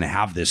somebody that's going to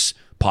have this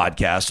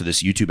podcast or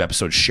this YouTube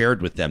episode shared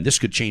with them, this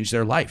could change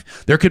their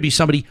life. There could be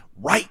somebody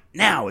right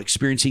now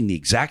experiencing the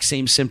exact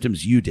same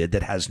symptoms you did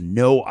that has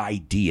no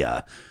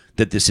idea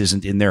that this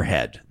isn't in their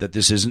head, that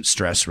this isn't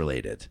stress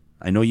related.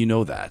 I know you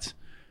know that.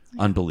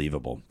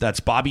 Unbelievable. That's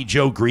Bobby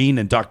Jo Green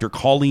and Dr.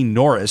 Colleen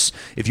Norris.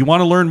 If you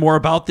want to learn more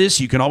about this,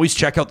 you can always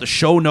check out the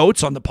show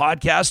notes on the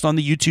podcast, on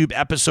the YouTube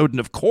episode, and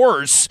of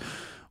course,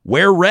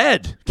 Wear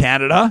Red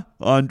Canada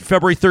on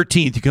February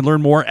 13th. You can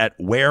learn more at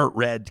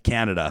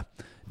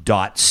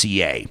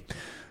wearredcanada.ca.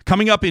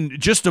 Coming up in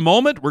just a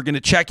moment, we're going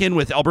to check in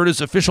with Alberta's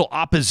official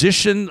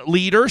opposition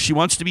leader. She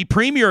wants to be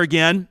premier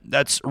again.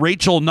 That's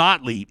Rachel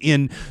Notley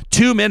in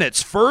 2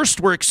 minutes.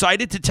 First, we're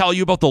excited to tell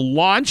you about the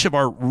launch of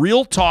our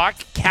Real Talk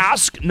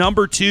Cask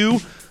number 2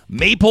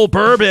 Maple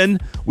Bourbon.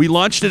 We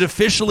launched it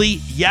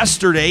officially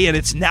yesterday, and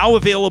it's now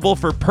available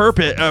for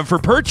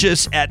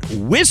purchase at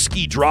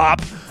Whiskey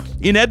Drop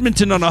in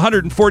Edmonton on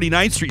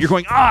 149th Street. You're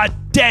going,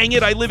 dang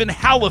it, I live in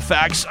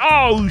Halifax.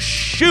 Oh,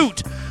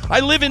 shoot, I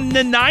live in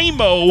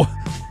Nanaimo.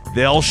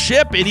 They'll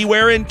ship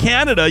anywhere in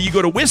Canada. You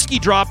go to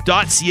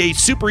whiskeydrop.ca.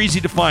 Super easy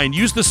to find.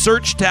 Use the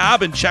search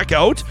tab and check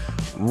out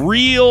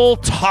Real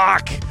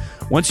Talk.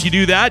 Once you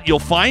do that, you'll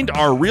find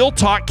our Real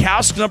Talk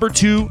Cask number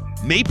 2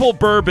 Maple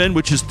Bourbon,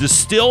 which is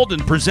distilled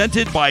and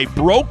presented by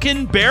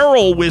Broken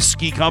Barrel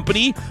Whiskey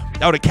Company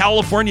out of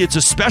California. It's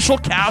a special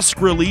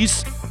cask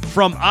release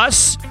from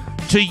us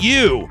to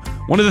you.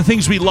 One of the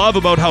things we love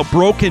about how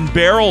Broken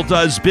Barrel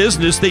does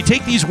business, they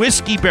take these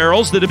whiskey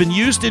barrels that have been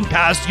used in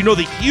past,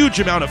 the huge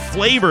amount of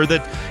flavor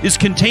that is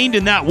contained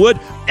in that wood,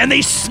 and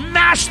they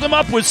smash them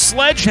up with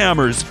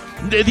sledgehammers.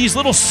 These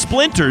little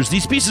splinters,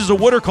 these pieces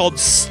of wood are called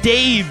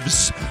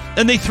staves,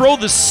 and they throw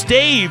the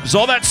staves,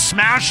 all that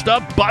smashed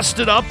up,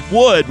 busted up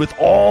wood with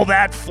all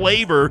that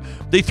flavor,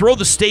 they throw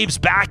the staves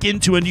back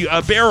into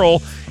a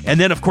barrel, and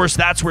then, of course,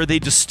 that's where they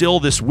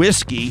distill this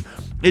whiskey.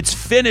 It's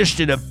finished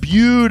in a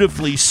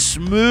beautifully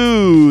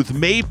smooth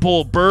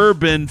maple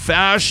bourbon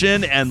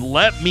fashion, and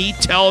let me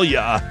tell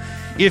ya,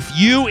 if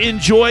you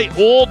enjoy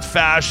old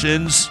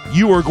fashions,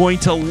 you are going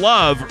to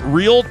love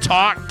Real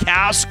Talk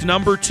Cask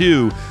number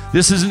 2.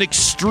 This is an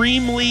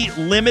extremely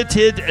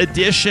limited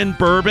edition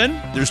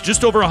bourbon. There's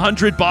just over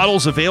 100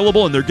 bottles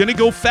available, and they're going to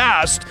go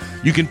fast.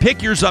 You can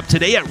pick yours up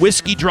today at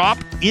Whiskey Drop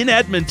in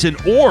Edmonton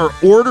or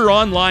order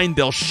online.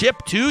 They'll ship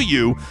to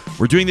you.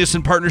 We're doing this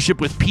in partnership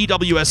with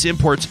PWS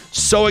Imports.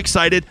 So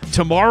excited.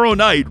 Tomorrow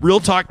night, Real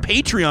Talk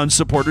Patreon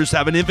supporters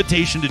have an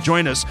invitation to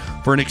join us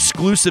for an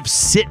exclusive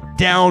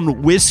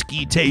sit-down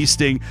whiskey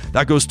tasting.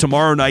 That goes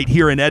tomorrow night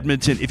here in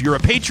Edmonton. If you're a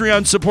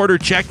Patreon supporter,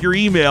 check your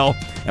email,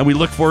 and we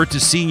look forward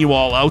to seeing you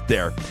all out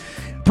there.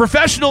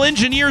 Professional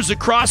engineers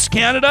across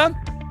Canada,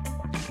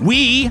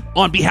 we,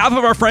 on behalf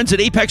of our friends at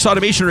Apex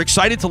Automation, are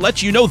excited to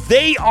let you know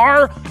they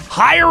are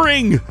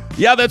hiring.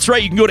 Yeah, that's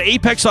right. You can go to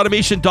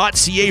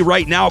apexautomation.ca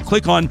right now,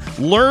 click on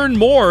Learn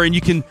More, and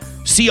you can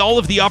see all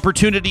of the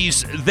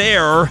opportunities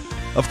there.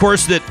 of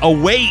course, that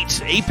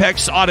await.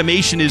 Apex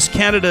Automation is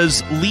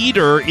Canada's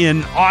leader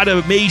in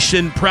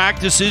automation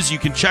practices. You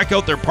can check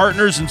out their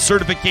partners and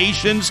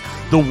certifications,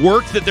 the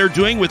work that they're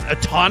doing with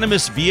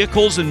autonomous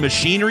vehicles and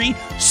machinery.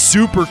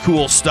 Super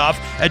cool stuff.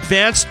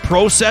 Advanced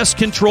process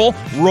control,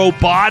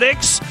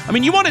 robotics. I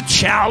mean, you want to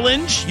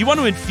challenge, you want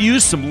to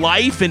infuse some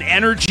life and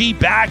energy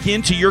back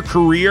into your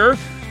career.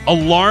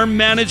 Alarm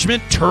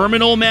management,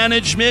 terminal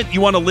management.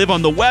 You want to live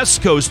on the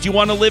West Coast. You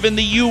want to live in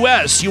the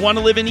U.S. You want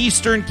to live in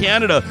Eastern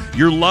Canada.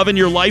 You're loving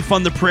your life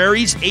on the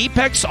prairies.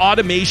 Apex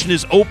Automation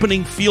is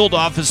opening field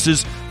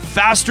offices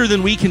faster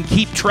than we can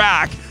keep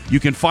track. You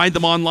can find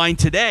them online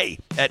today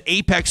at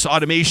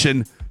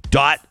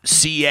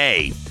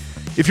apexautomation.ca.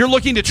 If you're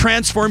looking to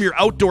transform your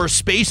outdoor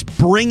space,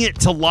 bring it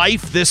to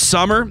life this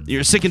summer.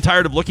 You're sick and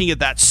tired of looking at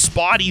that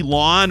spotty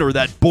lawn or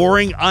that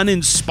boring,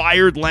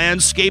 uninspired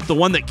landscape, the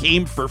one that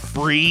came for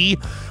free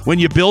when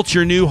you built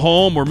your new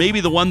home, or maybe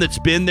the one that's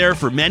been there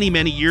for many,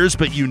 many years,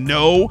 but you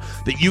know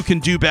that you can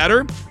do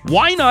better?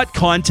 Why not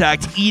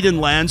contact Eden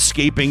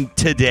Landscaping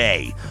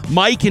today?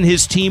 Mike and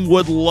his team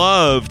would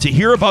love to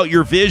hear about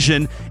your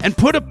vision and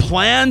put a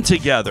plan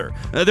together.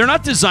 They're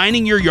not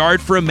designing your yard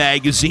for a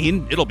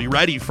magazine. It'll be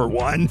ready for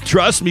one,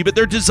 trust me, but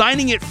they're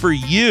designing it for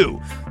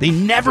you. They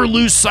never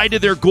lose sight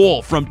of their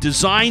goal from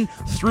design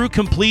through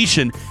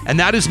completion, and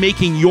that is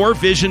making your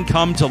vision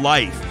come to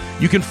life.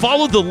 You can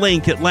follow the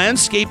link at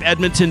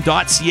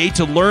landscapeedmonton.ca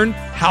to learn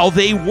how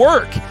they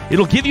work.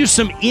 It'll give you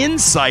some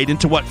insight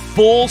into what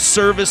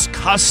full-service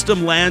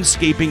custom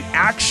landscaping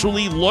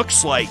actually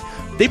looks like.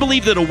 They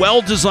believe that a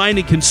well-designed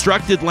and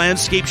constructed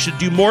landscape should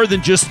do more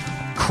than just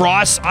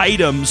cross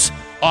items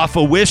off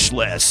a wish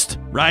list,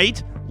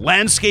 right?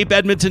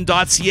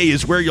 LandscapeEdmonton.ca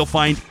is where you'll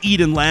find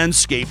Eden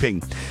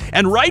Landscaping.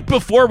 And right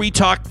before we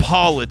talk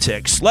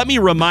politics, let me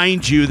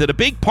remind you that a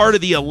big part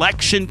of the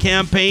election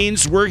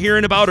campaigns we're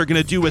hearing about are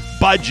going to do with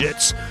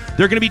budgets.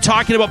 They're going to be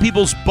talking about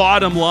people's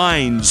bottom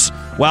lines.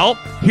 Well,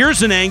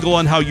 here's an angle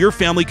on how your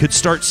family could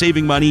start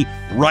saving money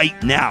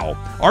right now.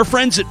 Our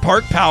friends at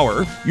Park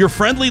Power, your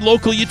friendly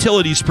local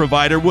utilities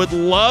provider, would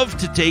love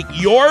to take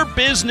your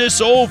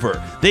business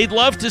over. They'd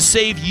love to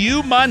save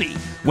you money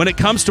when it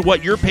comes to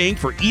what you're paying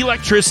for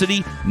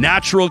electricity,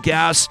 natural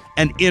gas,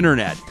 and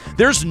internet.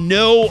 There's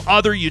no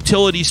other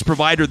utilities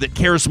provider that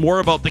cares more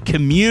about the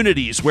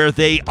communities where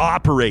they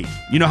operate.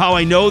 You know how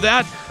I know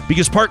that?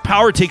 Because Park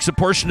Power takes a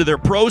portion of their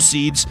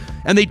proceeds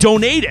and they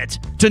donate it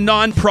to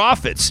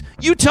nonprofits.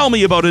 You tell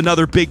me about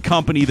another big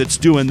company that's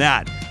doing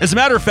that. As a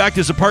matter of fact,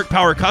 as a Park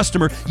Power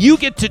customer, you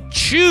get to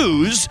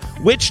choose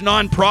which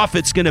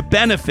nonprofit's going to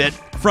benefit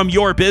from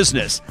your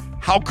business.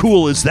 How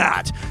cool is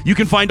that? You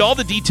can find all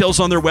the details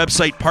on their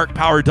website,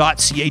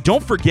 parkpower.ca.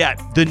 Don't forget,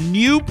 the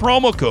new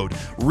promo code,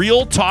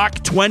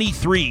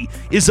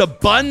 RealTalk23, is a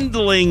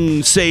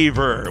bundling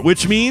saver,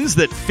 which means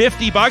that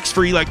 $50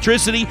 for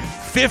electricity,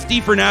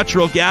 $50 for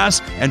natural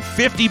gas, and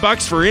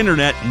 $50 for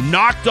internet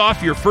knocked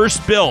off your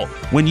first bill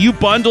when you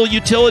bundle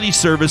utility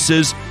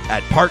services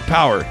at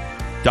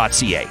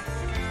parkpower.ca.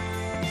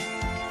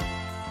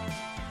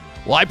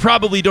 Well, I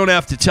probably don't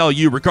have to tell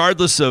you,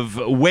 regardless of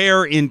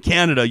where in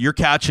Canada you're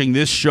catching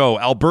this show,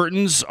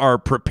 Albertans are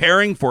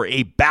preparing for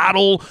a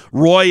battle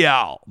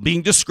royale,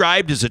 being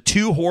described as a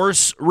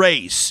two-horse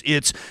race.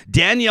 It's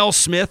Danielle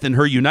Smith and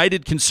her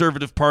United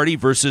Conservative Party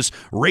versus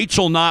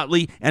Rachel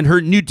Notley and her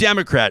New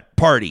Democrat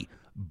Party.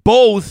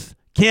 Both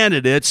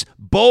candidates,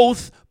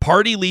 both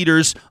party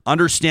leaders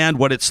understand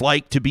what it's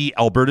like to be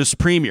Alberta's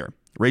premier.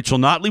 Rachel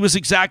Notley was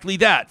exactly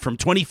that from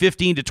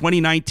 2015 to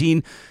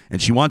 2019,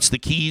 and she wants the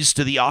keys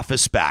to the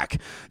office back.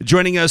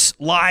 Joining us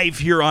live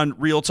here on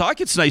Real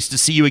Talk, it's nice to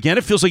see you again.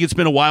 It feels like it's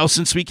been a while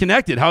since we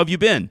connected. How have you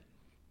been?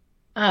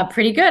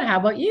 Pretty good. How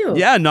about you?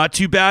 Yeah, not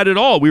too bad at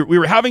all. We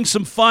were having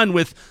some fun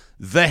with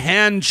the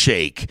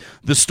handshake,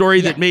 the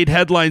story that made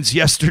headlines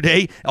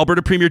yesterday.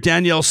 Alberta Premier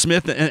Danielle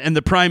Smith and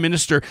the Prime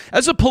Minister,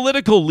 as a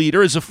political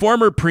leader, as a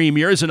former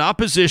premier, as an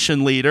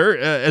opposition leader,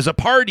 as a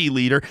party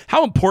leader,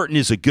 how important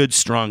is a good,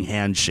 strong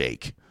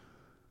handshake?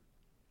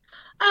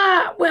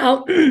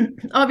 Well,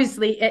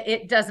 obviously,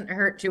 it doesn't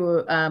hurt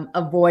to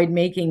avoid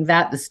making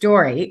that the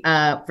story,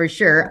 for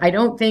sure. I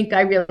don't think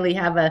I really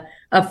have a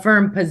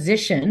firm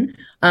position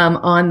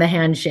on the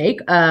handshake,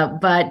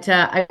 but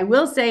I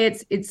will say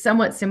it's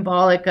somewhat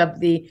symbolic of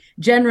the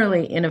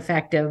generally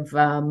ineffective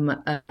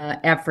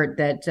effort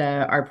that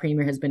our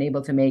premier has been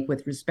able to make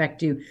with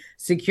respect to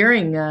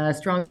securing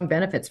strong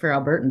benefits for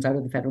Albertans out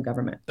of the federal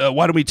government.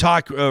 Why don't we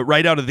talk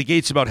right out of the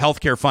gates about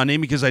healthcare funding,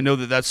 because I know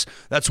that's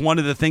one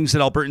of the things that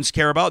Albertans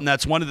care about, and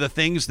that's one of the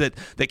things that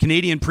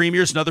Canadian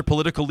premiers and other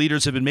political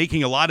leaders have been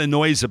making a lot of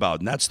noise about,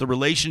 and that's the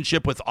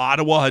relationship with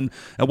Ottawa and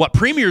what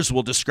premiers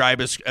will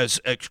describe as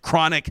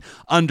chronic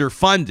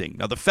underfunding.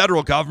 Now, the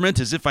federal government,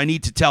 as if I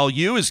need to tell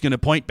you, is going to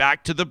point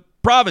back to the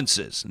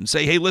provinces and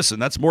say, hey,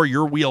 listen, that's more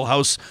your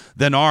wheelhouse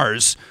than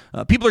ours.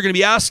 People are going to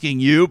be asking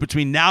you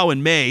between now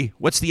and May,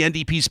 what's the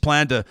NDP's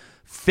plan to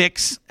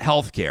fix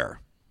healthcare?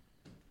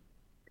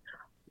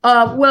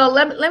 Well,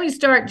 let me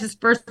start just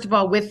first of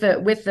all with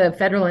the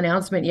federal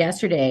announcement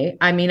yesterday.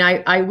 I mean,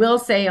 I will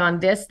say on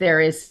this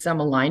there is some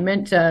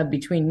alignment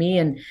between me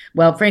and,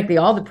 well, frankly,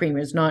 all the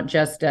premiers, not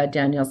just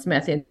Danielle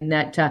Smith, in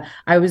that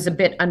I was a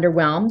bit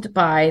underwhelmed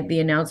by the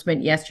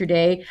announcement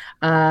yesterday.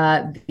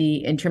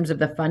 In terms of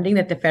the funding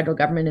that the federal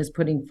government is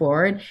putting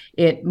forward,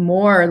 it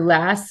more or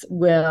less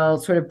will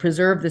sort of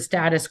preserve the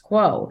status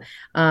quo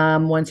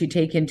once you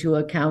take into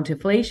account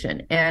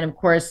inflation, and of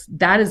course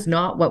that is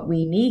not what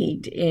we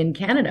need in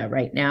Canada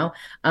right now.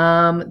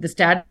 The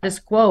status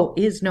quo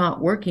is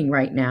not working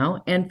right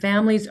now, and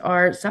families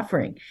are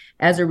suffering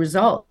as a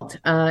result,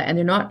 and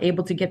they're not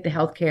able to get the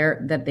health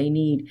care that they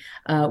need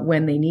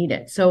when they need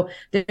it. So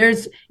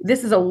this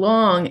is a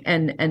long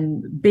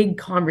and big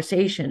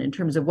conversation in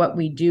terms of what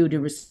we do to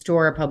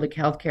restore a public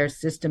health care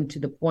system to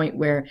the point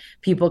where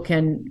people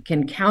can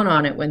count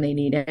on it when they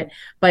need it.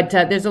 But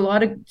there's a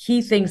lot of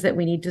key things that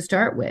we need to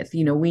start with.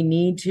 You know, we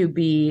need to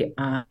be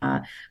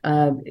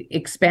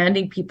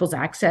expanding people's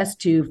access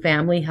to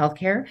family health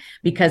care,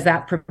 because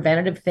that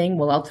preventative thing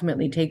will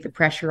ultimately take the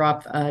pressure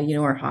off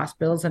our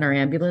hospitals and our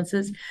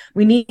ambulances.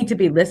 We need to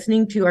be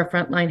listening to our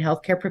frontline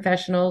healthcare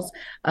professionals,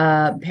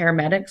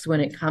 paramedics, when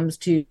it comes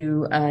to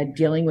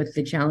dealing with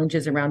the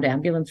challenges around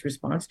ambulance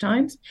response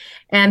times.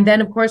 And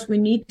then, of course, we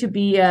need to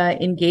be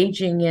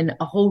engaging in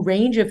a whole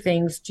range of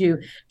things to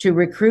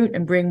recruit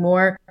and bring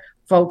more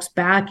folks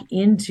back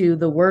into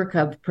the work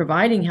of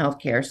providing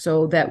healthcare,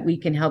 so that we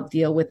can help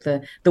deal with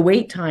the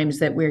wait times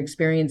that we're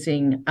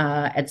experiencing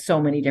at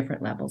so many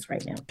different levels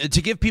right now.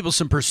 To give people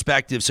some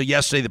perspective, so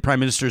yesterday the Prime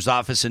Minister's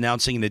office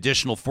announcing an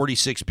additional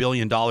 $46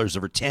 billion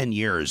over 10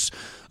 years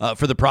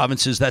for the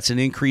provinces. That's an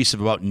increase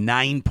of about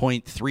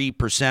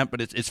 9.3%, but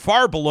it's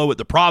far below what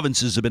the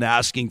provinces have been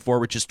asking for,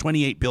 which is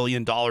 $28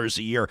 billion a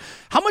year.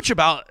 How much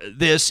about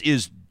this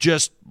is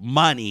just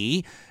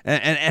money,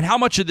 and how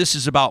much of this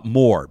is about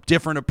more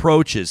different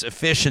approaches,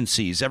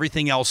 efficiencies,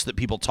 everything else that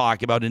people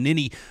talk about in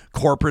any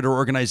corporate or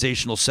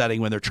organizational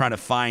setting when they're trying to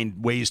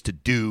find ways to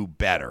do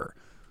better?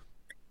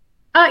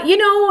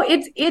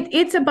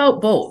 It's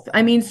about both.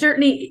 I mean,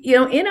 certainly,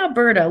 in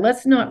Alberta,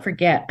 let's not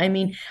forget, I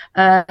mean,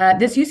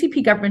 this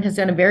UCP government has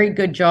done a very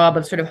good job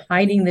of sort of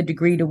hiding the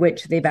degree to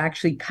which they've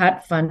actually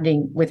cut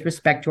funding with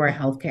respect to our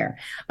healthcare.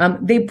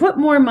 They put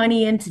more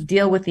money in to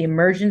deal with the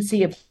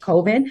emergency of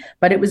COVID,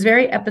 but it was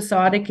very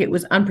episodic, it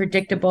was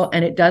unpredictable,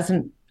 and it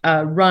doesn't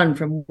run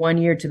from one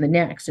year to the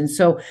next. And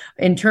so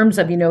in terms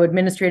of,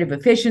 administrative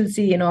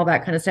efficiency and all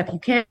that kind of stuff, you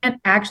can't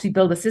actually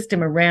build a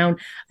system around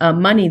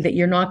money that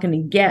you're not going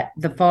to get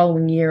the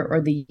following year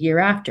or the year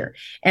after.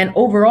 And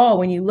overall,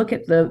 when you look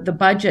at the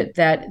budget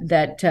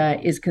that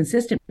is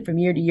consistent from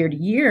year to year to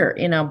year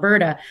in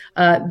Alberta,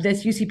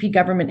 this UCP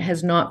government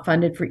has not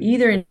funded for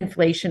either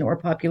inflation or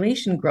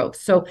population growth.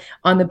 So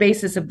on the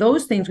basis of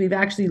those things, we've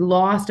actually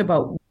lost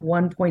about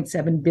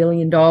 $1.7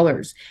 billion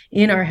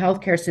in our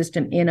healthcare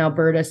system in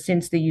Alberta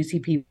since the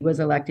UCP was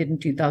elected in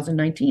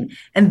 2019.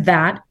 And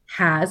that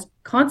has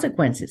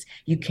consequences.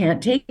 You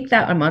can't take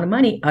that amount of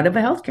money out of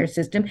a healthcare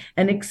system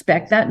and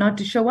expect that not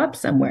to show up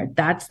somewhere.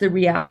 That's the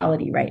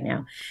reality right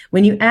now.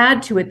 When you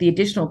add to it the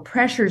additional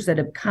pressures that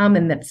have come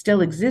and that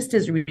still exist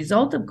as a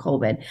result of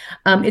COVID,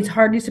 it's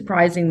hardly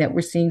surprising that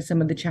we're seeing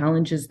some of the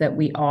challenges that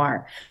we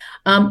are.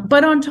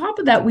 But on top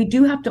of that, we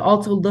do have to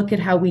also look at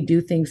how we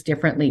do things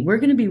differently. We're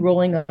going to be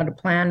rolling out a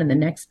plan in the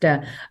next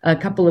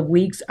couple of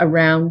weeks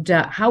around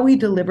how we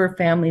deliver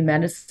family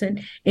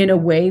medicine in a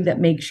way that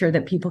makes sure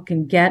that people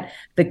can get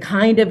the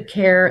kind of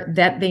care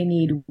that they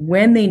need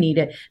when they need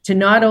it, to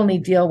not only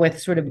deal with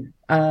sort of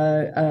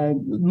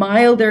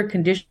milder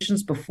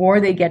conditions before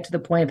they get to the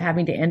point of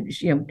having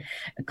to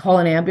call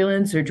an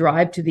ambulance or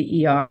drive to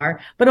the ER,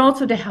 but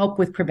also to help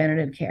with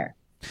preventative care.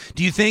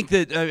 Do you think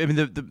that,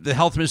 the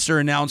health minister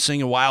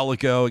announcing a while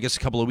ago, I guess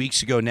a couple of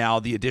weeks ago now,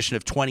 the addition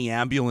of 20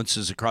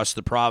 ambulances across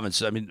the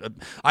province, I mean,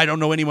 I don't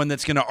know anyone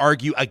that's going to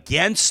argue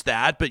against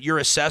that, but your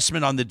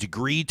assessment on the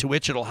degree to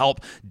which it'll help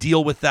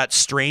deal with that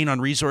strain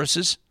on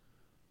resources?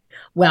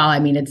 Well, I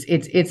mean,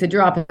 it's a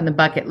drop in the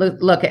bucket.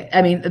 Look.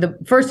 I mean,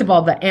 first of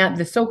all,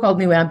 the so-called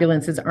new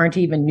ambulances aren't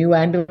even new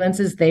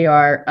ambulances. They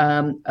are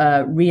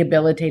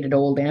rehabilitated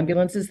old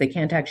ambulances. They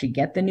can't actually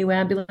get the new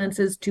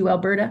ambulances to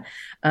Alberta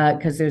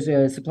because there's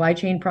a supply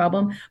chain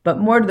problem. But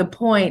more to the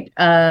point,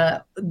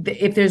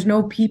 if there's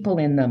no people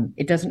in them,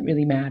 it doesn't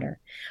really matter.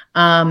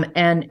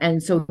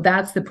 And so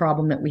that's the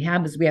problem that we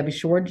have, is we have a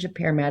shortage of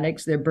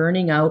paramedics. They're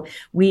burning out.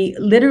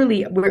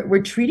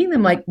 We're treating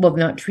them like, well,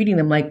 not treating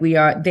them like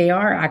they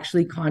are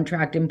actually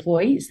contract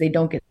employees. They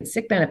don't get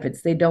sick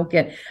benefits. They don't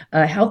get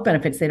health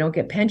benefits. They don't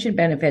get pension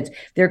benefits.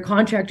 Their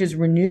contract is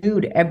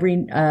renewed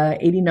every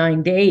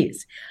 89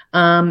 days.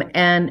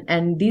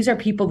 And these are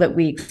people that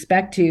we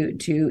expect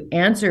to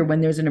answer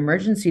when there's an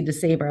emergency to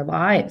save our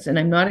lives. And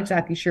I'm not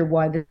exactly sure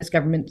why this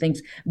government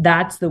thinks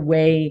that's the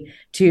way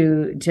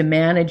to manage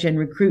manage and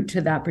recruit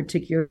to that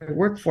particular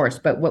workforce.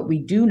 But what we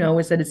do know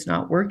is that it's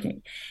not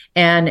working.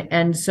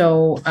 And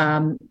so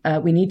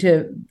we need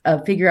to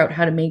figure out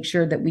how to make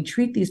sure that we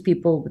treat these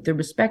people with the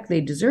respect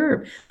they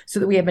deserve so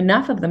that we have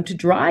enough of them to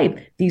drive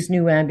these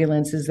new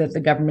ambulances that the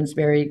government's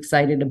very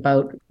excited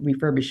about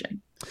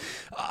refurbishing.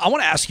 I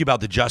want to ask you about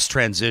the just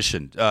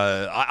transition.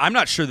 I'm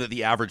not sure that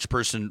the average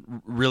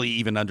person really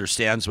even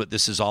understands what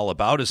this is all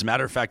about. As a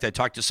matter of fact, I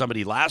talked to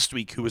somebody last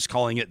week who was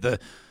calling it the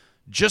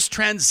just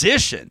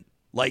transition,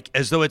 like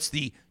as though it's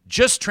the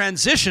just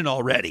transition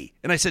already.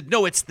 And I said,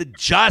 no, it's the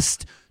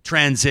just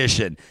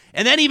transition.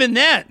 And then even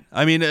then,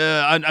 I mean,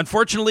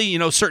 unfortunately,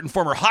 certain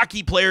former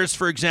hockey players,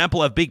 for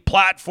example, have big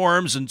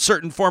platforms, and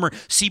certain former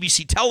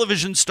CBC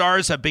television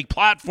stars have big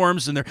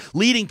platforms, and they're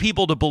leading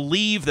people to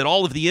believe that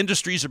all of the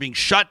industries are being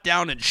shut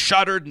down and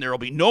shuttered, and there will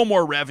be no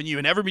more revenue,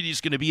 and everybody's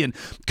going to be in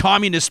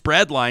communist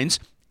breadlines.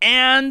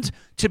 And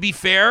to be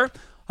fair,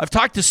 I've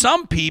talked to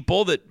some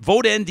people that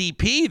vote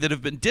NDP that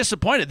have been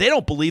disappointed. They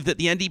don't believe that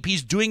the NDP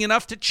is doing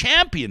enough to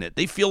champion it.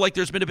 They feel like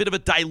there's been a bit of a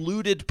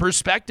diluted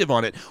perspective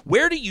on it.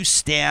 Where do you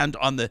stand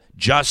on the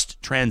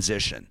just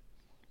transition?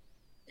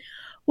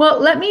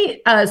 Well, let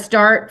me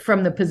start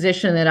from the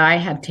position that I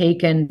have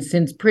taken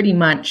since pretty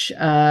much,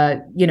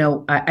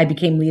 I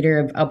became leader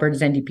of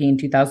Alberta's NDP in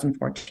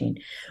 2014,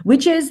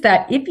 which is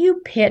that if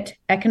you pit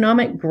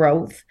economic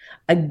growth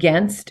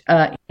against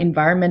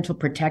environmental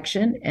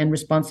protection and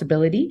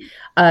responsibility,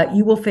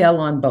 you will fail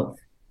on both.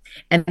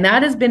 And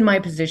that has been my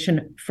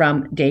position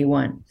from day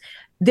one.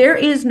 There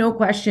is no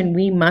question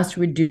we must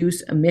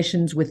reduce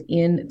emissions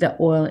within the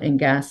oil and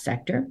gas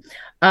sector.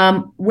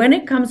 When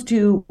it comes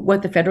to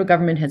what the federal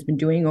government has been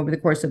doing over the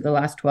course of the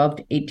last 12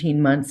 to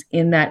 18 months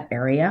in that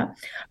area,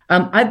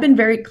 I've been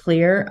very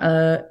clear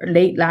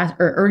early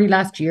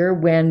last year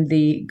when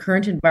the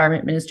current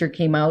environment minister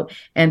came out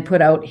and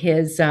put out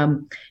his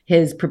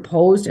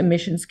proposed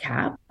emissions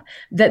cap,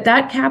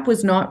 that cap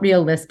was not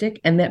realistic,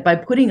 and that by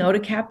putting out a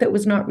cap that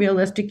was not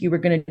realistic, you were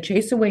going to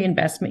chase away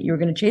investment. You were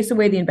going to chase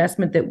away the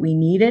investment that we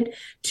needed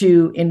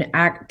to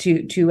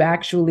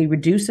actually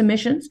reduce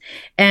emissions,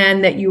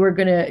 and that you were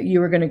going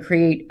to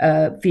create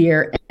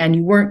fear, and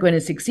you weren't going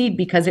to succeed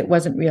because it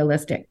wasn't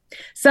realistic.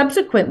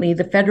 Subsequently,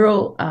 the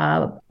federal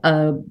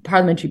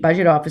parliamentary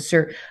budget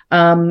officer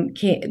affirmed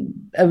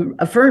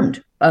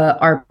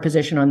our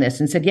position on this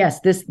and said, yes,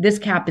 this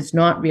cap is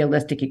not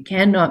realistic. It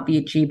cannot be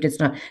achieved. It's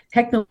not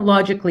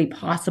technologically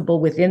possible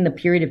within the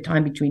period of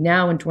time between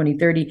now and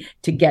 2030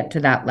 to get to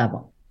that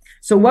level.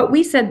 So what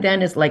we said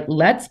then is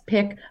let's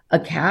pick a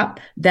cap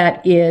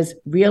that is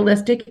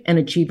realistic and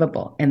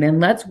achievable. And then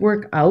let's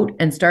work out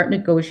and start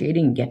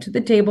negotiating, get to the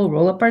table,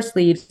 roll up our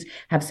sleeves,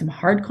 have some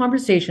hard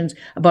conversations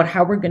about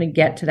how we're going to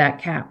get to that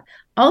cap.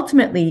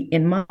 Ultimately,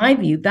 in my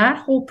view, that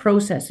whole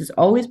process has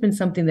always been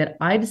something that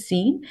I've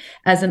seen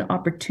as an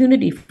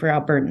opportunity for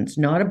Albertans,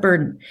 not a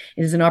burden.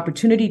 It is an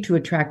opportunity to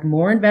attract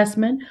more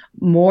investment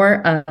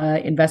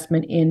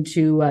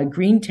into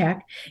green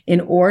tech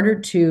in order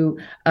to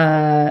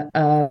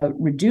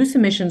reduce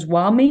emissions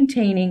while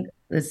maintaining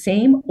the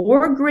same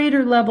or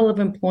greater level of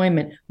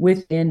employment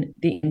within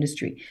the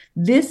industry.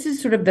 This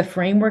is sort of the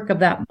framework of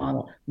that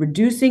model: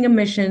 reducing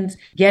emissions,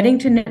 getting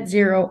to net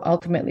zero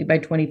ultimately by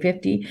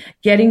 2050,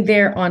 getting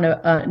there on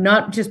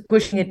not just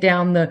pushing it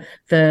down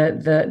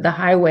the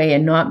highway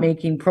and not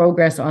making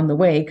progress on the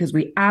way, because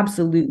we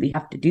absolutely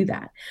have to do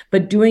that,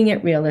 but doing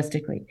it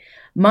realistically.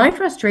 My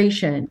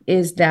frustration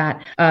is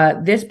that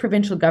this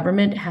provincial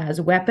government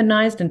has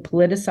weaponized and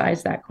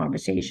politicized that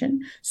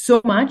conversation so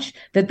much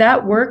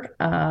that work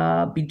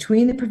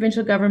between the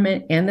provincial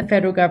government and the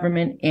federal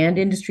government and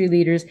industry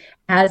leaders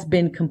has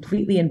been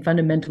completely and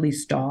fundamentally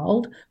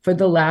stalled for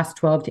the last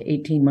 12 to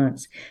 18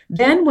 months.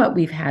 Then what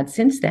we've had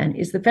since then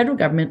is the federal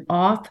government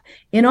off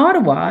in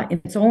Ottawa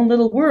in its own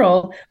little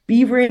world,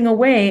 beavering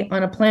away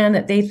on a plan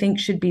that they think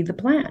should be the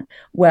plan.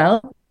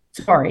 Well,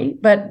 sorry,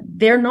 but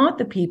they're not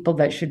the people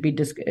that should be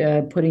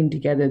putting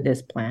together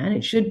this plan.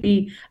 It should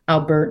be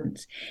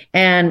Albertans.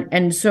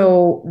 And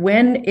so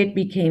when it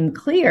became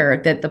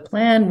clear that the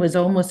plan was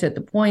almost at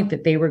the point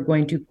that they were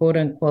going to, quote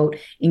unquote,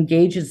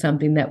 engage in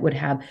something that would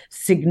have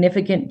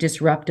significant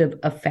disruptive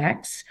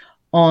effects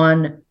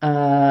on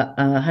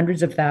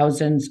hundreds of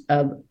thousands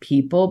of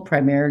people,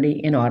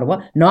 primarily in Ottawa.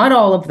 Not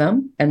all of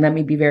them, and let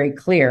me be very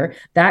clear,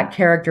 that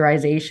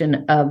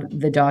characterization of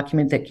the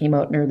document that came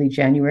out in early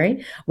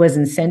January was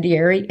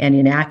incendiary and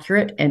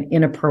inaccurate and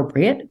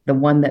inappropriate, the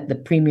one that the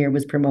Premier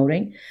was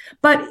promoting.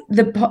 But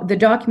the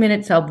document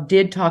itself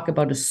did talk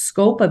about a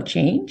scope of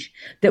change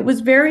that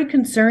was very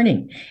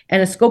concerning,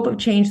 and a scope of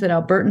change that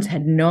Albertans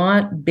had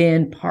not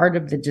been part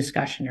of the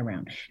discussion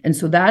around. And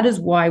so that is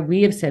why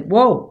we have said,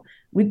 whoa,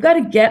 we've got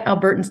to get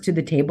Albertans to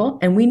the table,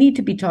 and we need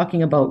to be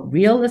talking about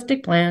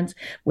realistic plans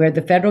where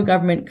the federal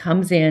government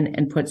comes in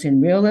and puts in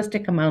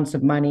realistic amounts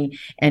of money,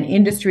 and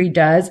industry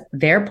does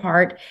their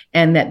part,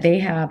 and that they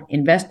have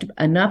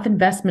enough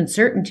investment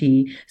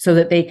certainty so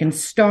that they can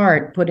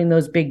start putting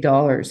those big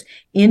dollars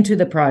into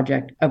the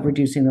project of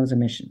reducing those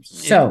emissions.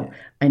 Yeah. So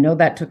I know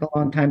that took a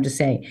long time to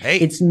say. Hey.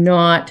 It's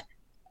not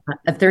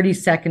a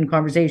 30-second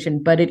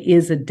conversation, but it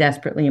is a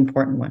desperately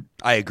important one.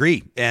 I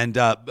agree. And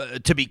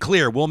to be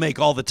clear, we'll make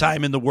all the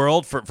time in the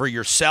world for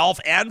yourself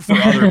and for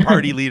other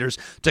party leaders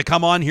to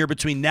come on here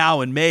between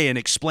now and May and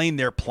explain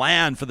their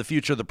plan for the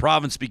future of the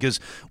province, because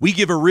we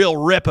give a real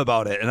rip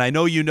about it. And I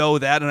know you know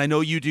that, and I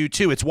know you do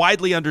too. It's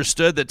widely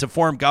understood that to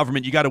form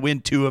government, you got to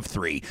win 2 of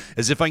 3.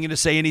 As if I'm going to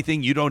say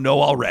anything you don't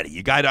know already.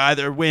 You got to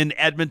either win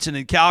Edmonton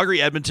and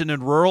Calgary, Edmonton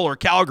and rural, or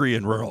Calgary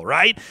and rural,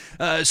 right?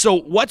 So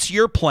what's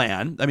your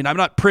plan? I mean, I'm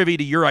not privy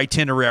to your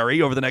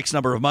itinerary over the next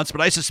number of months,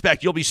 but I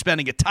suspect you'll be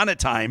spending a ton of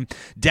time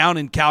down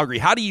in Calgary.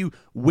 How do you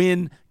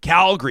win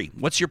Calgary?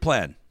 What's your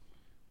plan?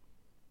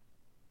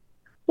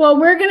 Well,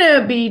 we're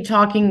going to be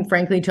talking,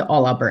 frankly, to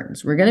all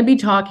Albertans. We're going to be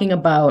talking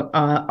about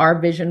our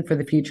vision for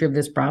the future of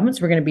this province.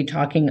 We're going to be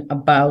talking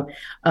about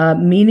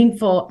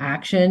meaningful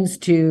actions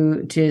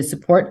to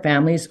support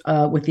families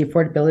with the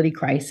affordability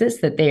crisis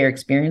that they are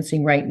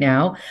experiencing right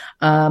now.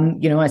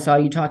 I saw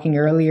you talking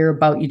earlier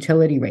about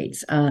utility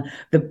rates.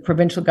 The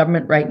provincial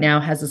government right now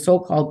has a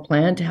so-called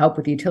plan to help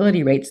with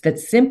utility rates that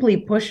simply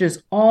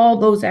pushes all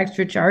those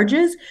extra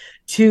charges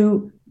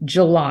to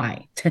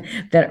July.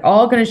 That are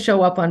all going to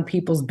show up on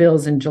people's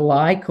bills in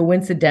July,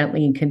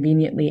 coincidentally and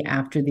conveniently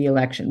after the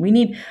election. We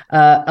need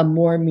a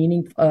more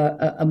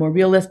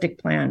realistic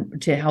plan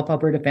to help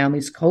Alberta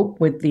families cope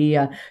with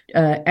the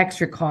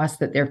extra costs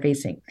that they're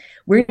facing.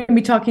 We're going to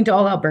be talking to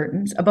all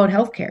Albertans about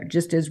healthcare,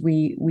 just as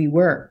we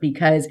were,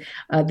 because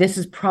this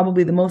is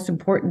probably the most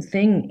important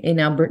thing in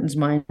Albertans'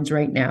 minds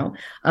right now,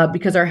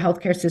 because our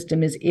healthcare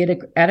system is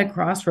at a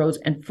crossroads,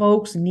 and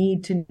folks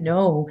need to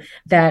know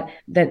that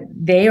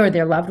they or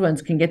their loved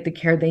ones can get the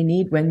care they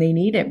need when they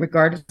need it,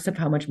 regardless of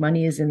how much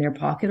money is in their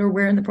pocket or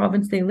where in the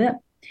province they live.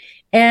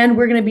 And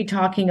we're going to be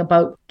talking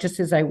about, just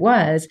as I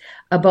was,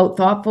 about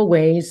thoughtful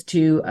ways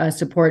to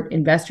support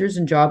investors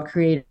and job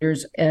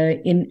creators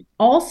in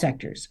all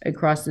sectors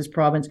across this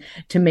province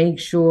to make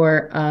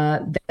sure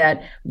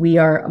that we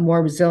are a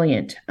more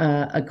resilient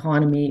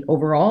economy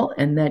overall,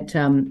 and that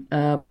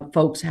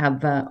folks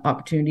have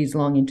opportunities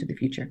long into the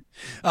future.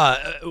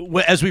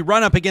 As we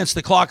run up against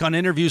the clock on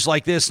interviews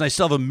like this, and I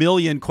still have a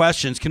million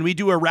questions, can we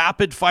do a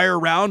rapid fire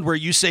round where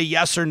you say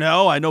yes or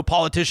no? I know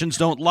politicians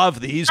don't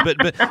love these, but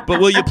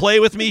will you play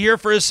with me here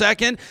for a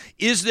second?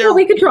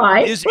 We could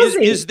try.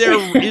 Is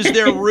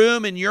there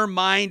room in your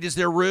mind? Is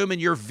there room in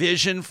your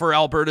vision for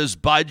Alberta's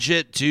budget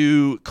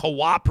to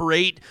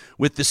cooperate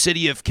with the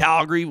city of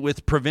Calgary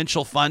with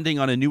provincial funding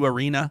on a new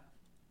arena?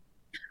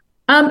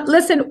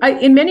 Listen,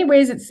 in many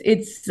ways,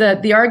 it's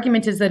the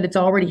argument is that it's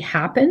already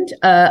happened.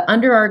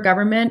 Under our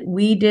government,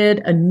 we did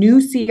a new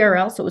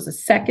CRL, so it was a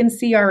second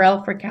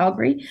CRL for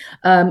Calgary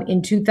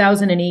in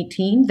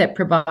 2018 that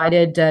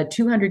provided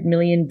 $200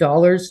 million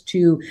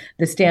to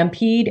the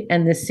Stampede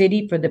and the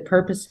city for the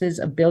purposes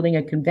of building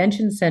a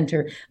convention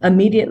center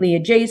immediately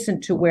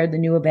adjacent to where the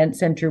new event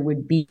center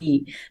would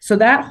be. So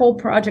that whole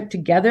project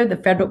together,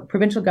 the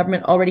provincial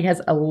government already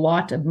has a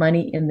lot of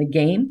money in the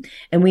game,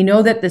 and we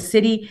know that the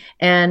city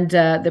and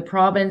the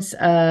province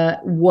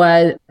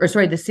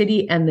the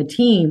city and the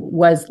team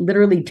was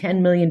literally $10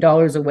 million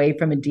away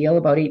from a deal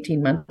about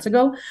 18 months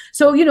ago.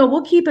 So,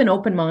 we'll keep an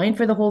open mind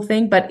for the whole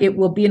thing, but it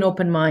will be an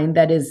open mind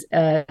that is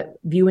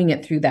viewing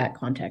it through that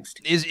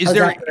context. Is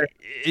there?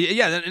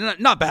 Yeah,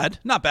 not bad.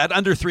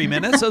 Under 3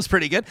 minutes. That's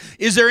pretty good.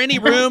 Is there any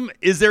room?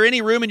 Is there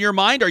any room in your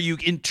mind? Are you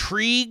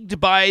intrigued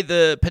by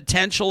the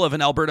potential of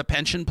an Alberta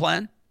pension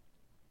plan?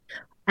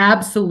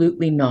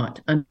 Absolutely not.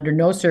 Under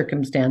no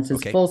circumstances.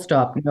 Okay. Full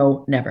stop.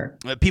 No, never.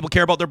 People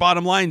care about their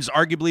bottom lines,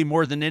 arguably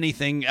more than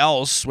anything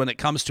else when it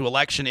comes to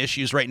election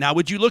issues right now.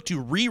 Would you look to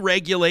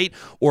re-regulate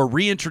or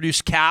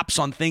reintroduce caps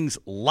on things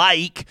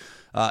like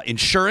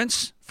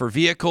insurance for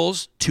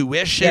vehicles,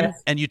 tuition,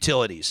 and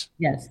utilities?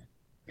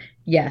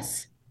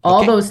 Yes.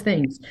 All those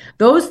things.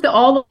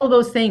 All of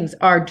those things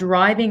are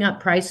driving up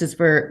prices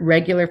for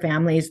regular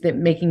families, that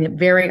making it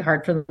very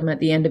hard for them at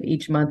the end of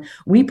each month.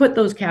 We put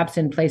those caps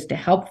in place to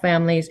help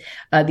families.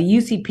 The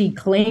UCP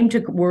claimed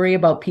to worry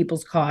about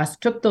people's costs,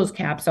 took those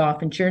caps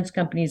off. Insurance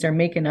companies are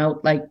making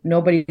out like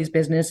nobody's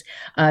business.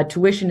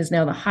 Tuition is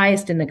now the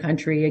highest in the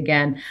country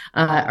again.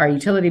 Our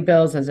utility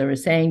bills, as I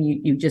was saying,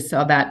 you just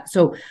saw that.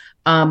 So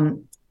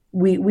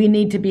we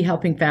need to be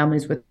helping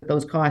families with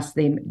those costs.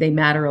 They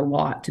matter a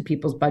lot to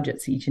people's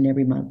budgets each and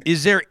every month.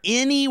 Is there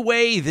any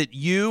way that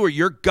you or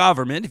your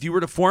government, if you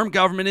were to form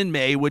government in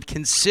May, would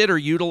consider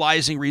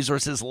utilizing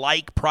resources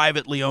like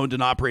privately owned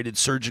and operated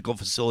surgical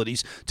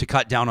facilities to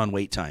cut down on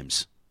wait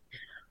times?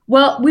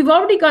 Well, we've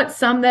already got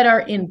some that are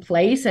in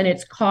place, and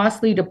it's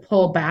costly to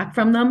pull back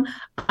from them.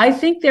 I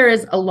think there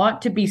is a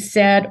lot to be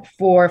said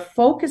for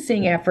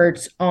focusing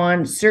efforts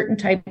on certain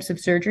types of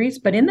surgeries.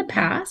 But in the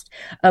past,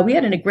 we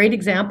had a great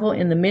example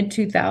in the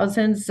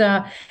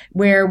mid-2000s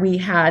where we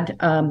had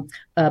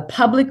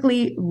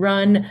publicly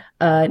run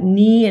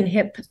knee and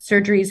hip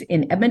surgeries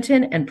in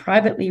Edmonton and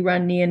privately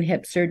run knee and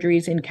hip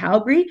surgeries in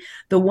Calgary.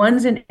 The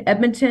ones in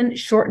Edmonton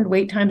shortened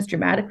wait times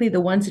dramatically.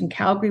 The ones in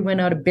Calgary went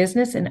out of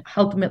business and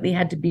ultimately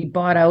had to be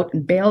bought out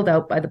and bailed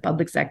out by the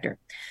public sector.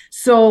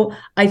 So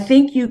I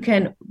think you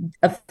can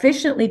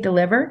efficiently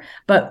deliver,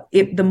 but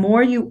the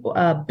more you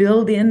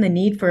build in the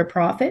need for a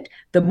profit,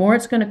 the more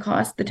it's going to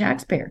cost the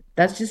taxpayer.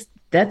 That's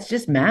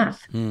just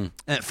math.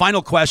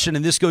 Final question,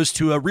 and this goes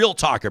to a real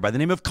talker by the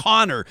name of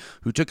Connor,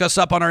 who took us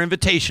up on our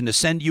invitation to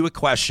send you a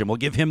question. We'll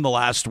give him the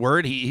last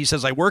word. He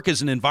says, I work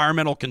as an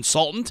environmental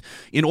consultant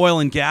in oil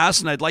and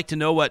gas, and I'd like to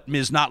know what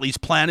Ms. Notley's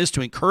plan is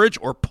to encourage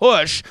or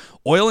push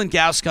oil and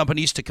gas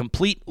companies to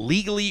complete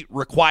legally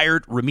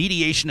required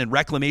remediation and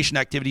reclamation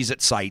activities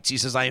at sites. He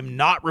says, I am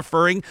not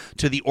referring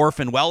to the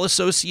Orphan Well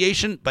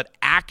Association, but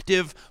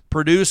active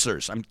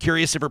producers. I'm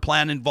curious if her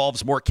plan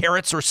involves more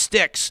carrots or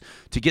sticks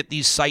to get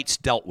these sites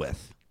dealt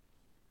with.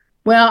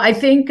 Well, I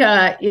think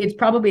it's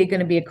probably going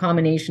to be a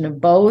combination of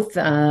both.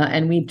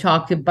 And we've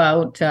talked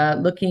about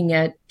looking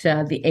at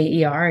the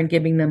AER and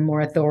giving them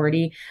more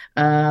authority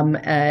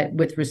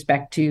with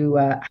respect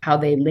to how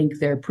they link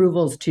their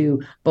approvals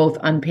to both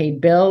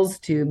unpaid bills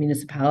to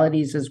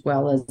municipalities as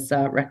well as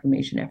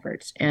reclamation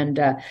efforts. And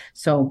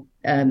so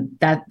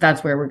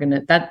that's where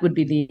that would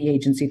be the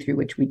agency through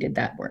which we did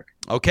that work.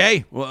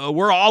 Okay, well,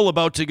 we're all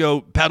about to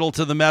go pedal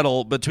to the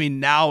metal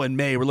between now and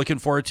May. We're looking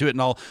forward to it, and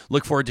I'll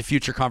look forward to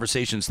future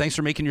conversations. Thanks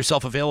for making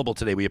yourself available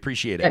today. We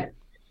appreciate it.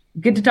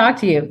 Good to talk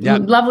to you. Yeah.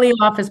 Lovely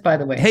office, by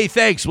the way. Hey,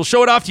 thanks. We'll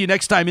show it off to you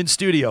next time in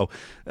studio.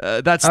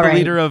 That's all the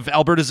leader of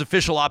Alberta's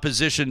official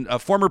opposition,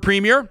 former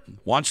premier,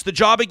 wants the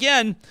job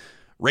again,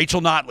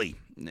 Rachel Notley.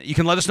 You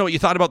can let us know what you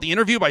thought about the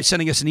interview by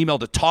sending us an email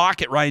to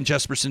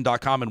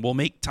talk@ryanjesperson.com, and we'll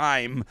make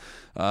time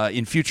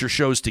in future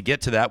shows to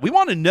get to that. We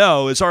want to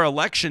know as our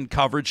election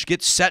coverage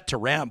gets set to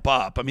ramp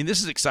up. I mean,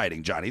 this is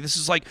exciting, Johnny. This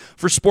is like,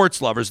 for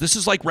sports lovers, this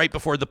is like right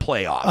before the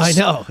playoffs. I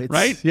know.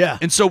 Right? Yeah.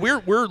 And so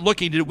we're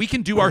looking to, we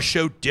can do our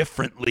show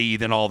differently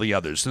than all the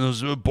others. And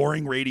those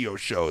boring radio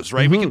shows,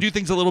 right? Mm-hmm. We can do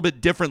things a little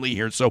bit differently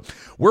here. So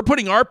we're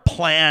putting our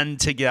plan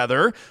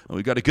together.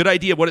 We've got a good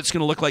idea of what it's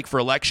going to look like for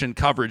election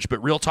coverage.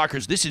 But Real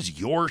Talkers, this is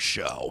your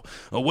show.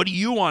 What do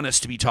you want us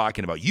to be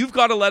talking about? You've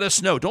got to let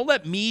us know. Don't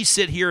let me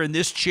sit here in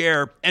this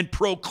chair and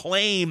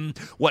proclaim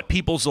what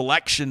people's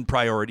election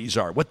priorities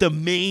are, what the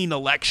main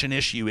election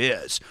issue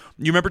is.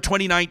 You remember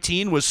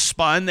 2019 was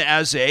spun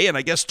as and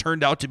I guess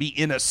turned out to be,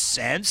 in a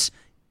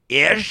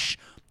sense-ish,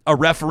 a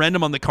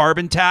referendum on the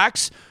carbon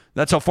tax.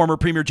 That's how former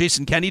Premier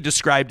Jason Kenney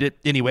described it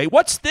anyway.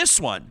 What's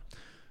this one?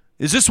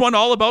 Is this one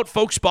all about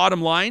folks'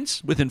 bottom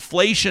lines with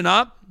inflation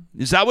up?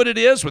 Is that what it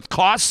is, with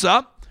costs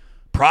up?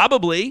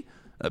 Probably.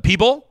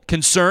 People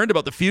concerned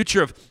about the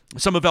future of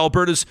some of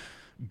Alberta's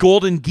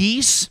golden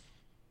geese.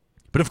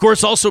 But of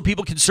course, also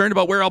people concerned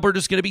about where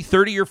Alberta's going to be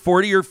 30 or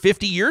 40 or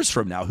 50 years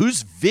from now.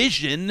 Whose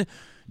vision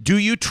do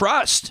you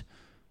trust?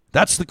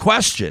 That's the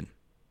question.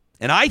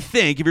 And I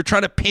think if you're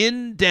trying to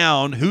pin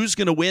down who's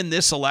going to win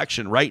this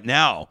election right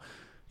now,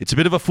 it's a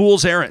bit of a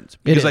fool's errand.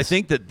 Because I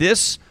think that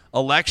this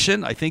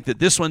election, I think that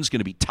this one's going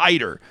to be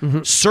tighter,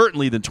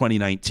 certainly than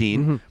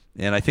 2019. Mm-hmm.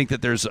 And I think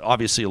that there's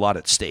obviously a lot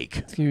at stake.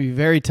 It's going to be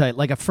very tight,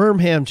 like a firm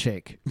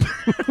handshake.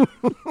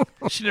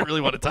 She didn't really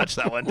want to touch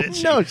that one, did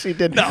she? No, she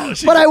didn't.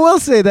 But I will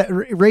say that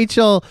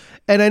Rachel,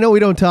 and I know we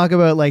don't talk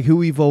about like who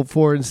we vote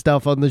for and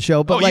stuff on the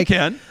show, but you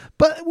can.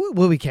 But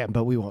we can,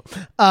 but we won't.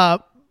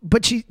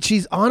 But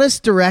she's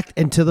honest, direct,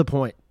 and to the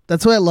point.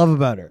 That's what I love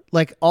about her.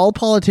 Like all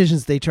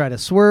politicians, they try to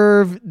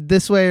swerve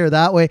this way or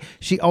that way.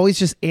 She always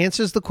just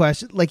answers the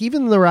question. Like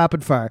even in the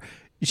rapid fire,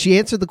 she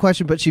answered the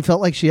question, but she felt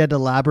like she had to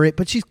elaborate.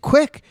 But she's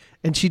quick,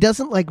 and she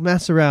doesn't like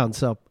mess around.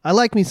 So I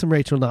like me some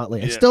Rachel Notley.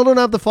 Yeah. I still don't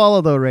have the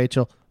follow, though,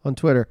 Rachel, on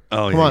Twitter.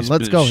 Oh, Come on,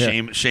 let's go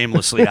here.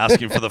 Shamelessly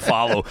asking for the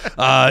follow.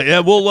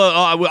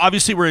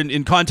 Obviously, we're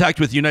in contact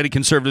with United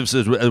Conservatives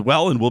as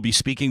well, and we'll be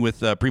speaking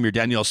with Premier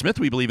Danielle Smith.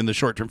 We believe in the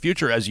short-term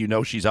future. As you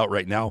know, she's out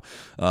right now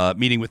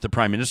meeting with the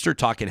Prime Minister,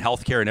 talking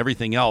healthcare and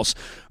everything else.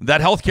 That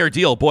healthcare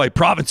deal, boy,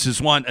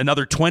 provinces want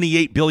another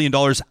 $28 billion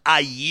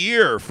a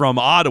year from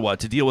Ottawa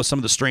to deal with some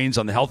of the strains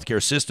on the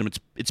healthcare system.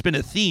 It's been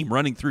a theme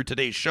running through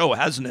today's show,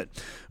 hasn't it?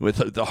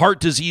 With the heart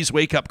disease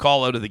wake-up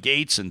call out of the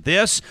gates and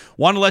this.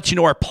 Want to let you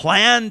know our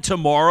plan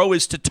tomorrow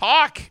is to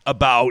talk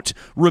about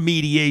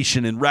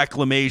remediation and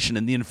reclamation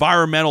and the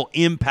environmental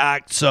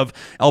impacts of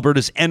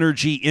Alberta's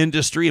energy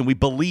industry, and we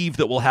believe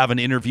that we'll have an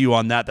interview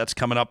on that. That's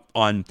coming up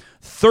on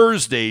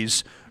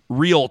Thursday's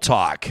Real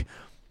Talk.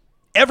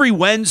 Every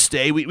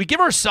Wednesday, we give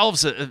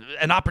ourselves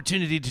an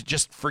opportunity to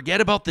just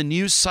forget about the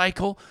news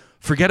cycle,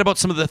 forget about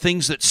some of the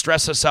things that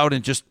stress us out,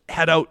 and just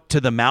head out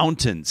to the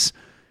mountains.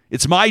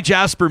 It's My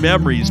Jasper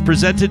Memories,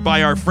 presented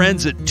by our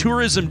friends at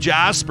Tourism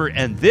Jasper,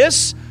 and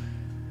this...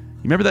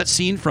 You remember that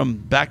scene from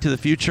Back to the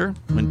Future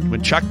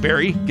when Chuck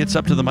Berry gets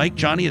up to the mic,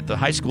 Johnny, at the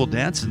high school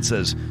dance and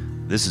says,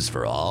 This is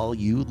for all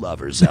you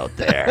lovers out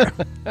there.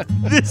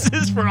 This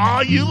is for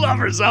all you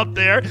lovers out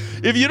there.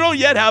 If you don't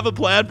yet have a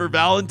plan for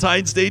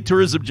Valentine's Day,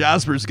 Tourism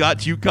Jasper's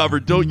got you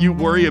covered. Don't you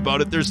worry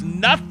about it. There's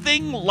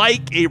nothing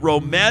like a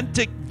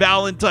romantic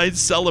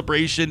Valentine's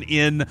celebration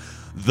in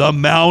the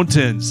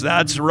mountains.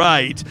 That's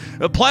right.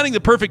 Planning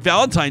the perfect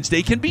Valentine's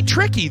Day can be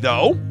tricky,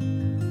 though.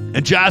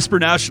 And Jasper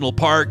National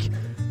Park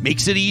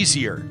makes it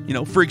easier.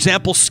 For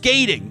example,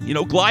 skating.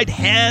 Glide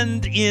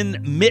hand in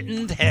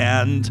mittened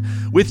hand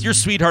with your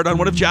sweetheart on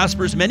one of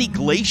Jasper's many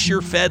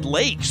glacier-fed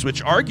lakes,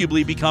 which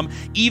arguably become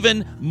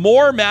even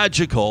more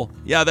magical.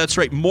 Yeah, that's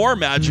right, more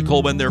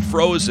magical when they're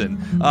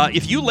frozen.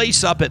 If you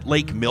lace up at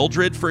Lake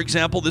Mildred, for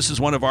example, this is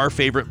one of our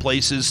favorite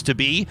places to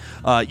be.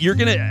 You're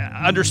going to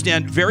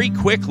understand very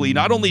quickly,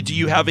 not only do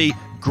you have a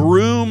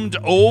groomed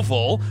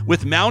oval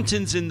with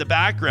mountains in the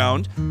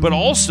background, but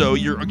also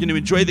you're going to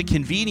enjoy the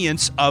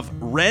convenience of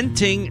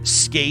renting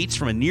skates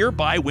from a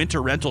nearby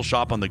winter rental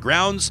shop on the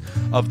grounds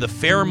of the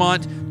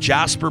Fairmont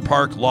Jasper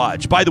Park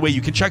Lodge. By the way, you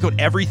can check out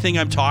everything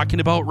I'm talking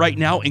about right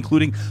now,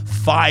 including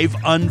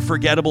 5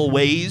 unforgettable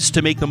ways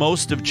to make the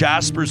most of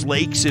Jasper's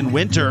lakes in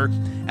winter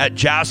at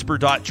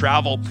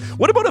jasper.travel.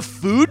 What about a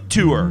food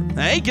tour?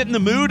 Hey, get in the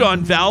mood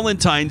on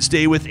Valentine's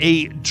Day with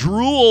a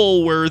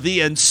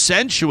drool-worthy and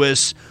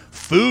sensuous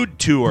food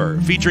tour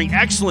featuring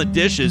excellent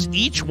dishes,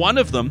 each one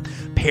of them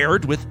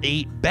paired with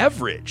a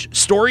beverage,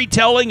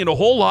 storytelling, and a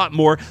whole lot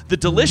more. The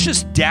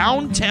delicious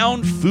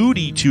Downtown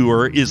Foodie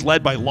Tour is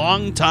led by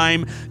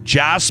longtime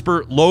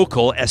Jasper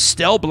local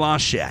Estelle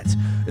Blanchette.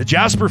 The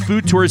Jasper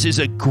Food Tours is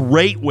a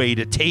great way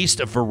to taste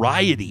a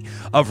variety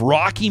of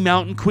Rocky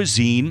Mountain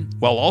cuisine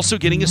while also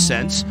getting a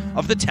sense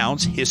of the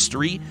town's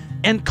history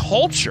and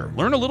culture.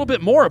 Learn a little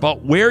bit more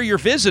about where you're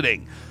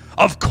visiting.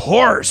 Of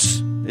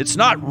course, it's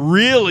not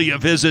really a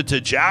visit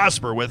to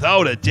Jasper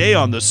without a day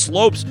on the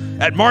slopes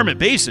at Marmot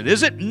Basin,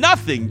 is it?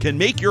 Nothing can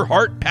make your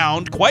heart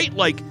pound quite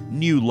like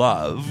new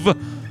love.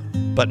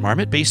 But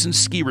Marmot Basin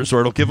Ski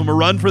Resort will give them a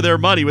run for their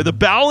money with a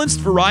balanced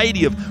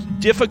variety of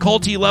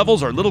difficulty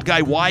levels. Our little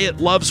guy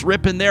Wyatt loves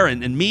ripping there,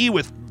 and me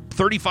with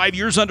 35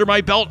 years under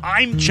my belt,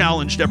 I'm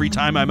challenged every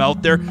time I'm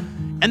out there.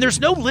 And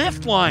there's no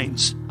lift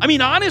lines. I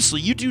mean,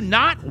 honestly, you do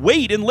not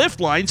wait in lift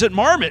lines at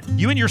Marmot.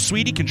 You and your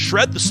sweetie can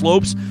shred the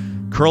slopes,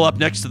 curl up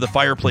next to the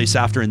fireplace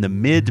after in the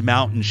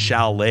Mid-Mountain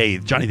Chalet.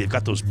 Johnny, they've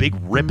got those big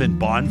ripping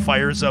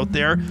bonfires out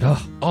there.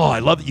 Oh, I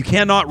love it. You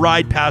cannot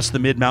ride past the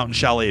Mid-Mountain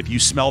Chalet if you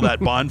smell that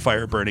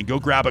bonfire burning. Go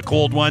grab a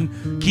cold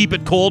one. Keep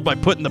it cold by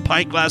putting the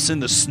pint glass in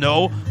the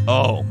snow.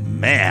 Oh,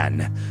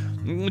 man.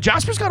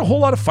 Jasper's got a whole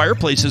lot of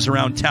fireplaces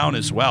around town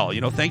as well,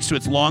 thanks to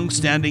its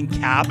long-standing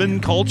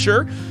cabin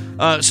culture.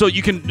 So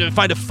you can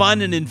find a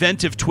fun and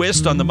inventive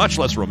twist on the much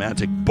less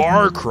romantic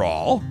bar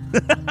crawl.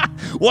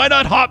 Why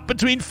not hop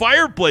between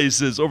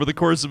fireplaces over the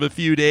course of a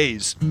few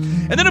days?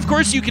 And then, of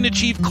course, you can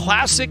achieve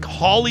classic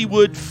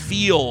Hollywood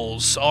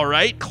feels, all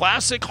right?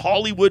 Classic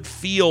Hollywood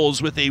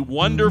feels with a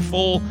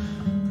wonderful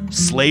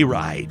sleigh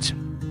ride.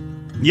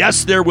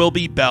 Yes, there will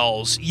be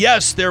bells.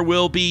 Yes, there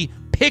will be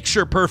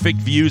picture-perfect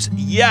views.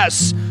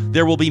 Yes,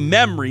 there will be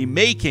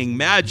memory-making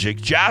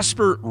magic.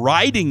 Jasper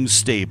Riding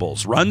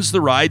Stables runs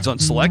the rides on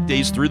select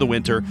days through the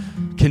winter,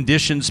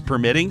 conditions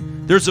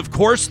permitting. There's, of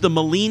course, the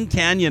Maligne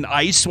Canyon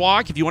Ice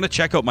Walk. If you want to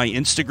check out my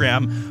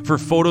Instagram for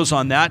photos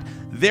on that,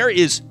 there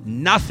is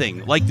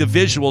nothing like the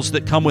visuals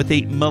that come with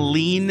a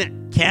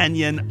Maligne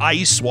Canyon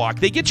Ice Walk.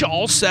 They get you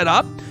all set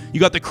up. You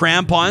got the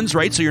crampons,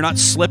 right? So you're not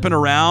slipping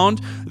around.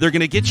 They're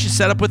going to get you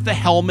set up with the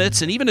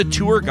helmets and even a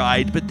tour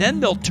guide, but then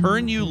they'll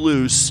turn you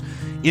loose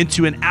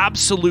into an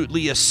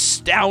absolutely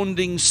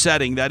astounding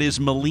setting that is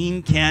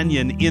Maligne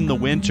Canyon in the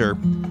winter.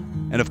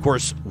 And of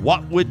course,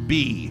 what would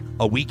be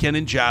a weekend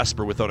in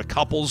Jasper without a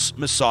couple's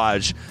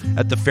massage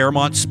at the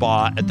Fairmont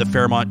Spa at the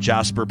Fairmont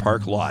Jasper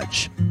Park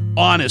Lodge?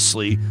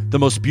 Honestly, the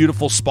most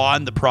beautiful spa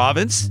in the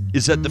province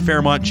is at the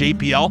Fairmont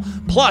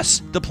JPL,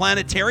 plus the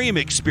planetarium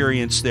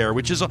experience there,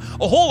 which is a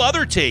whole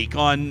other take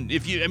on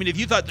if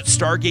you thought that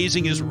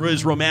stargazing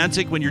is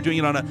romantic when you're doing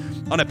it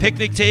on a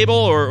picnic table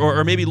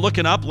or maybe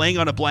looking up, laying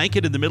on a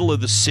blanket in the middle of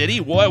the city.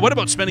 What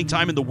about spending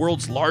time in the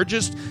world's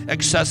largest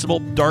accessible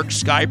dark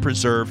sky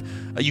preserve?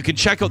 You can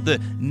check out the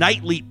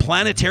nightly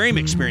planetarium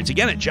experience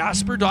again at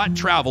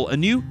jasper.travel, a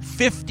new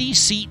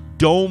 50-seat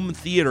dome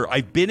theater.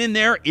 I've been in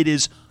there. It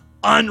is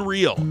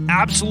unreal.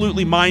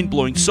 Absolutely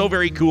mind-blowing. So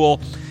very cool.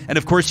 And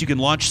of course, you can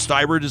launch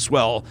skyward as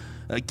well.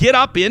 Get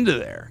up into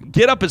there.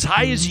 Get up as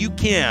high as you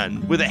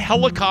can with a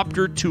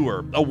helicopter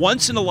tour. A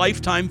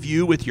once-in-a-lifetime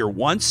view with your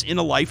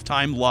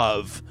once-in-a-lifetime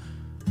love.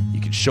 You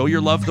can show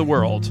your love the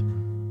world.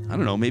 I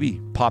don't know, maybe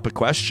pop a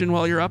question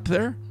while you're up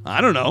there?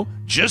 I don't know.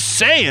 Just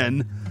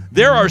saying.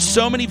 There are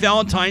so many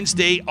Valentine's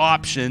Day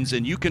options,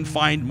 and you can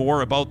find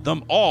more about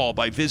them all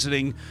by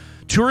visiting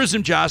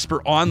Tourism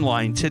Jasper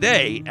online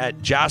today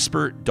at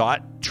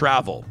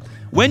jasper.travel.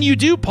 When you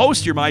do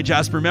post your My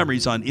Jasper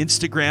memories on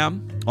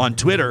Instagram, on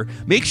Twitter,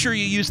 make sure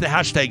you use the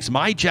hashtags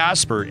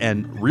MyJasper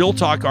and Real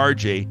Talk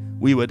RJ.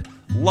 We would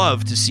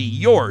love to see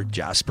your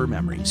Jasper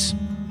memories.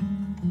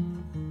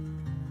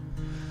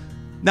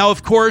 Now,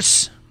 of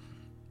course,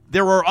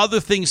 there are other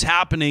things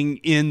happening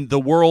in the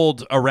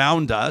world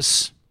around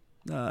us,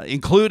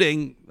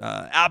 including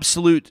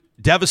absolute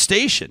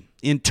devastation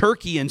in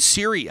Turkey and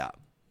Syria.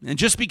 And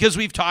just because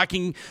we've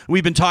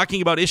been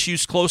talking about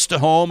issues close to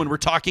home, and we're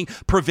talking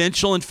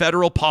provincial and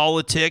federal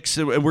politics,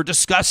 and we're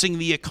discussing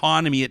the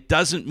economy, it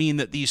doesn't mean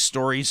that these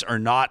stories are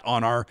not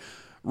on our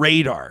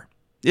radar.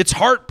 It's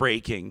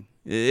heartbreaking.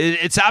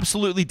 It's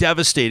absolutely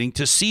devastating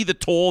to see the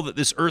toll that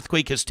this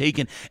earthquake has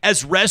taken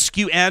as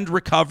rescue and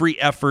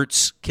recovery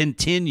efforts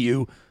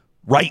continue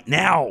right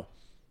now.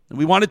 And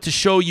we wanted to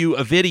show you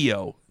a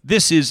video.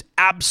 This is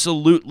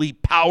absolutely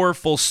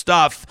powerful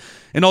stuff,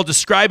 and I'll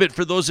describe it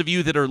for those of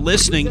you that are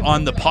listening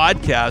on the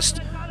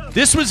podcast.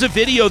 This was a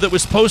video that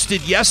was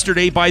posted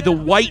yesterday by the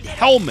White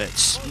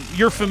Helmets.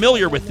 You're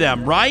familiar with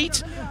them,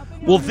 right?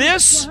 Well,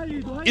 this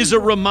is a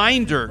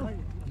reminder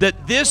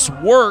that this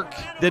work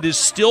that is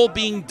still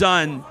being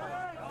done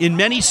in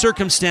many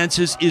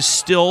circumstances is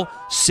still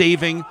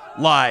saving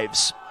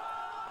lives.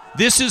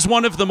 This is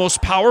one of the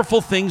most powerful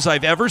things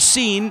I've ever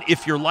seen,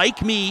 if you're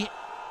like me,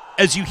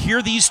 as you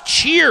hear these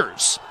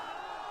cheers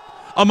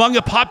among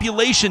a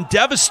population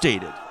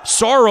devastated,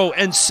 sorrow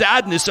and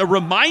sadness, a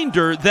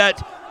reminder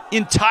that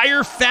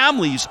entire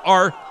families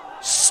are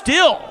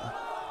still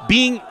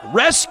being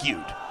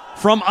rescued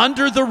from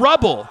under the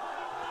rubble.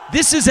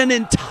 This is an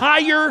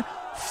entire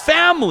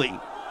family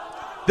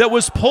that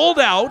was pulled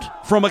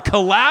out from a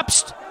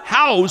collapsed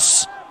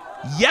house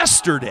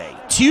yesterday,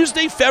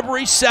 Tuesday,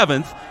 February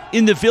 7th,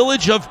 in the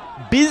village of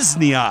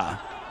Biznia.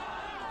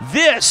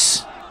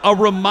 This, a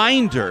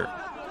reminder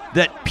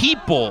that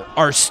people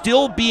are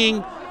still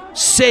being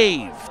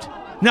saved.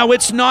 Now,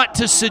 it's not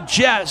to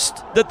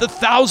suggest that the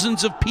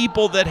thousands of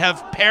people that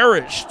have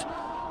perished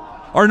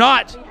are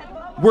not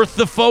worth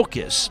the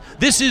focus.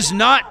 This is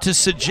not to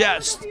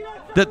suggest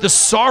that the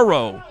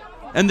sorrow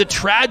and the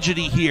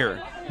tragedy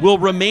here will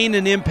remain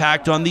an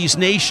impact on these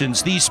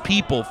nations, these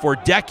people, for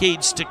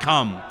decades to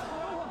come.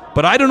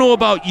 But I don't know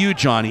about you,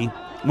 Johnny.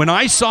 When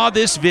I saw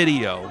this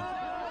video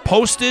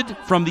posted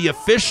from the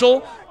official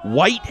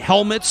White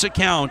Helmets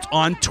account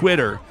on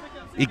Twitter,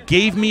 it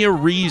gave me a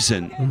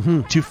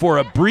reason to, for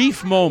a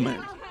brief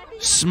moment,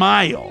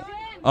 smile,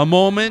 a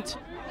moment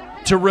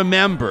to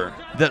remember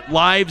that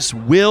lives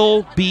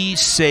will be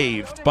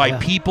saved by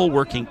people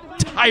working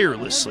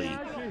tirelessly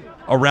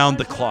around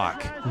the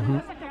clock.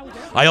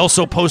 I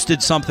also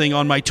posted something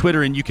on my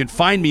Twitter, and you can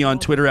find me on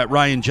Twitter at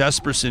Ryan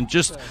Jesperson.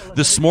 Just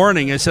this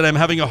morning, I said I'm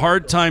having a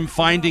hard time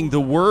finding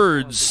the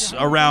words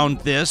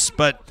around this,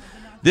 but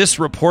this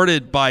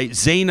reported by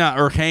Zaina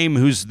Urhaim,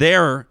 who's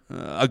there,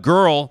 a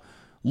girl.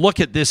 Look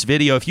at this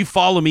video. If you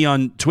follow me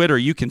on Twitter,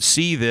 you can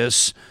see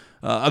this.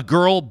 A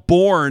girl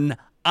born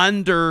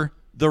under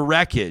the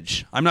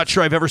wreckage. I'm not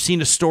sure I've ever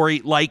seen a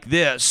story like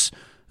this.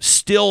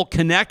 Still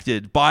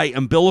connected by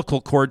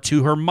umbilical cord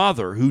to her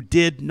mother, who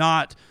did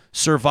not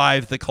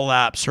survive the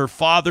collapse. Her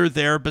father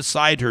there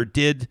beside her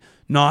did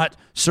not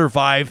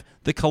survive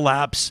the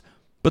collapse,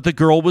 but the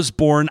girl was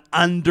born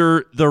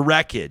under the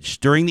wreckage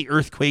during the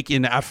earthquake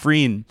in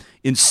Afrin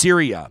in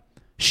Syria.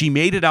 She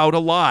made it out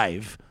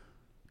alive,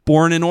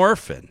 born an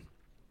orphan.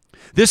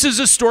 This is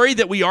a story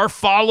that we are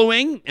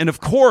following, and of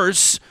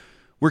course,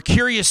 we're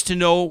curious to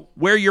know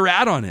where you're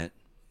at on it.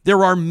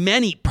 There are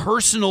many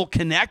personal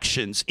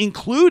connections,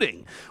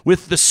 including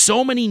with the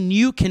so many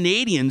new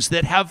Canadians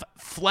that have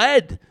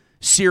fled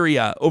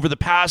Syria over the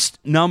past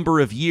number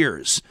of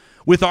years.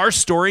 With our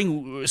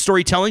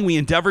storytelling, we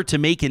endeavor to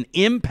make an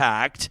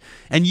impact,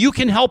 and you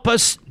can help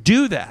us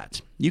do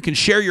that. You can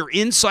share your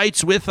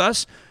insights with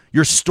us,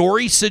 your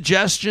story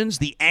suggestions,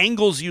 the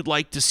angles you'd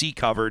like to see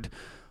covered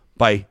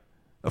by,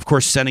 of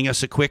course, sending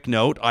us a quick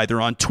note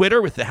either on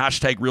Twitter with the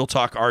hashtag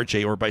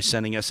RealTalkRJ or by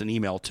sending us an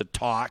email to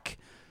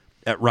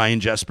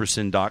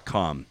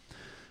talk@ryanjesperson.com.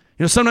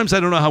 You know, sometimes I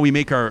don't know how we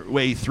make our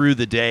way through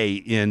the day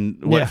in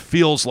what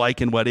feels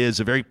like and what is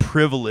a very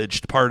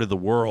privileged part of the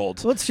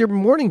world. Well, it's your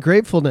morning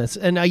gratefulness.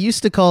 And I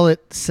used to call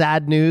it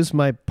sad news.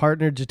 My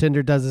partner,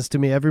 Jatinder, does this to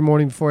me every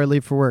morning before I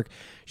leave for work.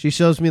 She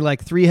shows me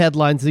like 3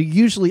 headlines. They're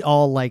usually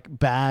all like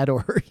bad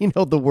or, you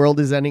know, the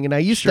world is ending. And I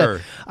used to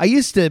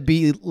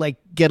be like,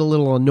 get a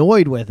little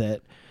annoyed with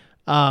it.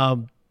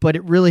 But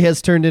it really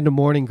has turned into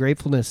morning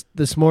gratefulness.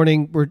 This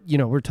morning,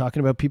 we're talking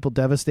about people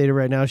devastated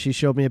right now. She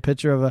showed me a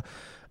picture of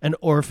an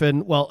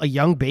orphan, a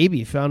young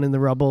baby found in the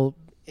rubble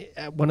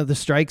at one of the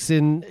strikes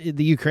in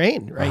the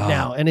Ukraine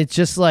now. And it's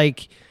just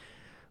like,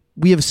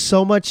 we have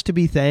so much to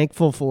be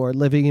thankful for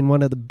living in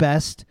one of the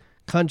best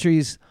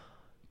countries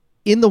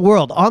in the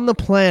world, on the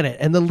planet.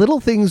 And the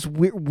little things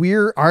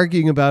we're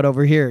arguing about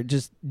over here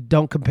just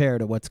don't compare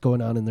to what's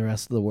going on in the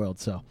rest of the world.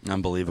 So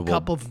unbelievable.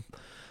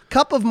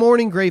 Cup of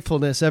morning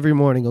gratefulness every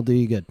morning will do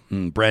you good.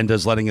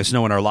 Brenda's letting us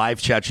know in our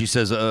live chat. She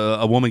says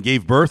a woman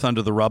gave birth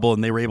under the rubble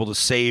and they were able to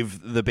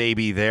save the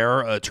baby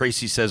there.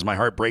 Tracy says, my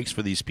heart breaks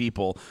for these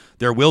people.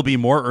 There will be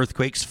more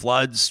earthquakes,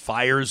 floods,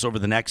 fires over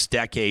the next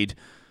decade.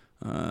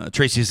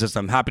 Tracy says,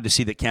 I'm happy to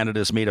see that Canada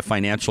has made a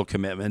financial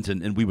commitment,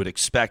 and we would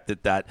expect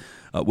that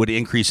would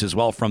increase as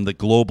well from the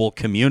global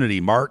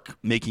community. Mark,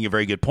 making a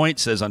very good point,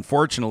 says,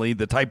 unfortunately,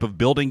 the type of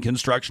building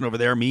construction over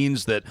there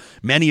means that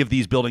many of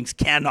these buildings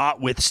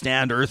cannot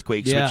withstand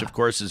earthquakes, which, of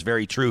course, is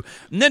very true.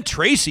 And then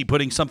Tracy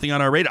putting something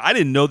on our radar. I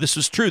didn't know this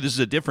was true. This is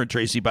a different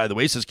Tracy, by the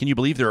way. Says, can you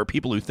believe there are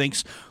people who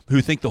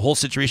think the whole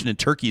situation in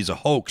Turkey is a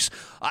hoax?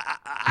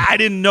 I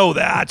didn't know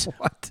that.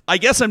 What? I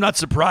guess I'm not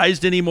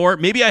surprised anymore.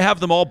 Maybe I have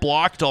them all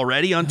blocked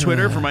already on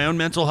Twitter for my own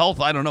mental health.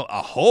 I don't know.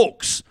 A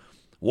hoax?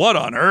 What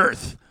on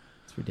earth?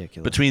 It's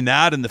ridiculous. Between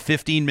that and the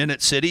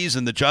 15-minute cities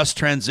and the just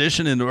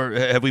transition, and or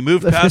have we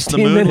moved past the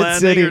moon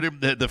landing? Or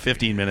the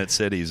 15-minute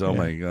cities? Oh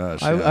my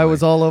gosh! I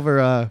was all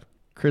over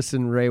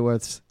Kristen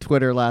Rayworth's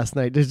Twitter last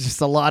night. There's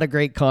just a lot of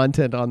great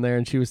content on there,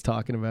 and she was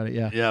talking about it.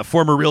 Yeah,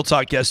 former Real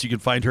Talk guest. You can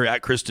find her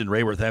at Kristen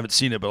Rayworth. I haven't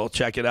seen it, but I'll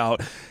check it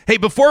out. Hey,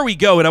 before we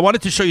go, and I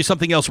wanted to show you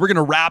something else. We're going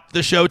to wrap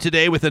the show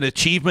today with an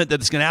achievement that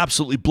is going to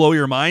absolutely blow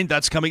your mind.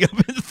 That's coming up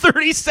in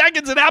 30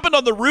 seconds. It happened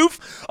on the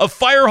roof of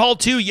Fire Hall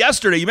 2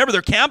 yesterday. You remember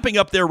they're camping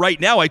up there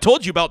right now. I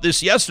told you about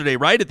this yesterday,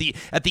 right?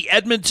 At the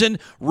Edmonton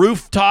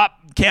rooftop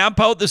camp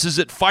out. This is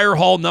at Fire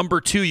Hall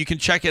number 2. You can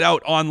check it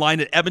out online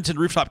at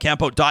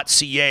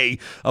edmontonrooftopcampout.ca.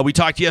 We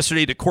talked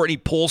yesterday to Courtney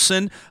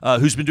Polson,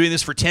 who's been doing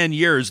this for 10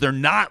 years. They're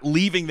not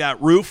leaving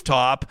that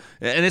rooftop,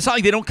 and it's not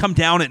like they don't come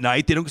down at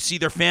night. They don't see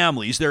their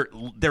families. They're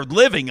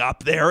living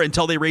up there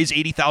until they raise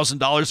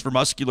 $80,000 for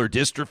muscular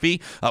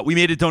dystrophy. We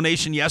made a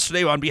donation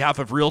yesterday on behalf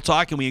of Real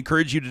Talk, and we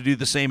encourage you to do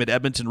the same at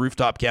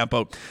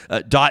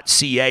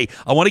edmontonrooftopcampout.ca.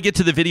 I want to get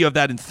to the video of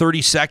that in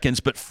 30 seconds,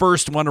 but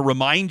first want to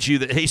remind you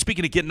that, hey,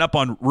 speaking of getting up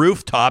on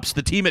rooftops,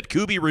 the team at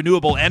Kubi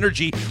Renewable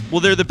Energy, well,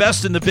 they're the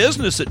best in the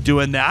business at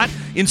doing that,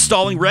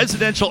 installing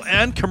residential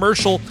and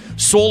commercial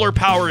solar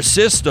power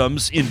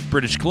systems in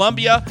British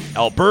Columbia,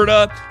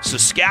 Alberta,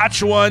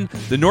 Saskatchewan,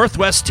 the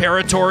Northwest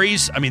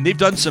Territories. I mean, they've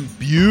done some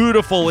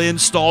beautiful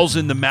installs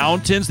in the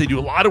mountains. They do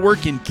a lot of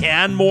work in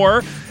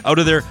Canmore, out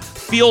of their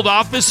field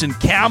office in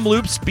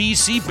Kamloops,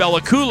 BC,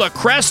 Bella Coola,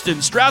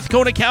 Creston,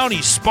 Strathcona County,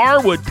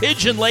 Sparwood,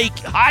 Pigeon Lake,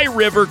 High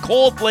River,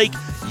 Cold Lake.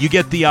 You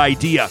get the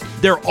idea.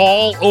 They're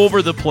all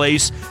over the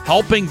place,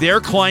 helping their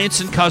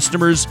clients and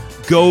customers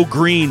go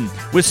green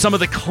with some of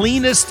the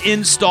cleanest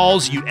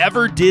installs you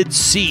ever did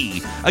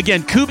see.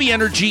 Again,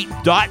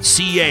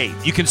 kubienergy.ca.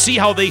 You can see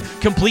how they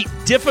complete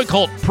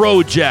difficult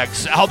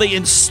projects, how they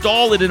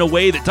install it in a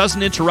way that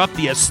doesn't interrupt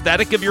the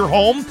aesthetic of your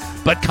home,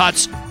 but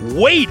cuts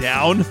way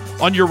down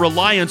on your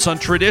reliance on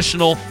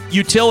traditional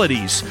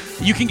utilities.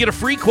 You can get a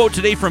free quote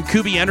today from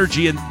Kubi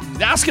Energy and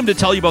ask them to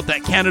tell you about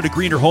that Canada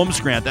Greener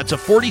Homes Grant. That's a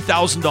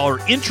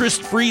 $40,000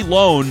 interest-free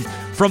loan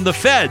from the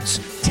feds.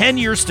 10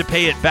 years to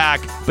pay it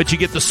back, but you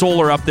get the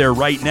solar up there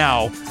right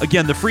now.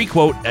 Again, the free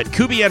quote at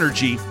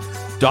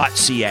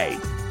kubienergy.ca.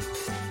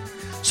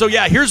 So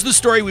yeah, here's the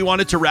story we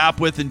wanted to wrap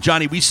with. And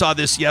Johnny, we saw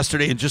this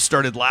yesterday and just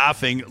started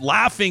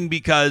laughing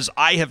because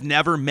I have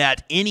never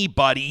met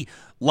anybody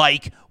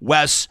like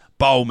Wes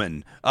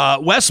Bowman.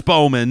 Wes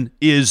Bowman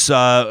is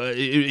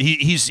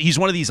he's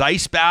one of these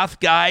ice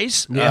bath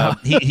guys. Yeah.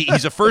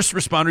 He's a first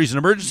responder. He's an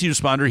emergency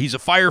responder. He's a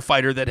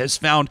firefighter that has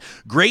found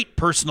great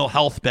personal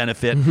health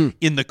benefit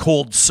in the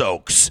cold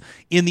soaks,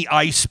 in the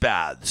ice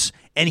baths.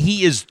 And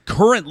he is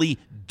currently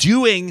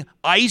doing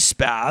ice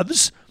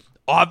baths,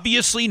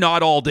 obviously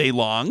not all day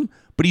long,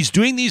 but he's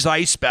doing these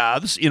ice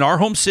baths in our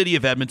home city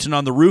of Edmonton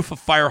on the roof of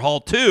Fire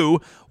Hall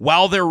 2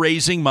 while they're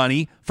raising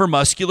money for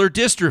muscular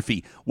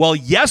dystrophy. Well,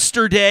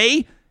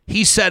 yesterday,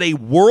 he set a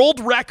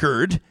world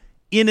record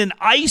in an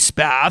ice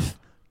bath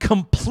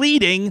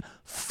completing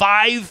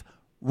 5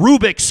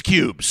 Rubik's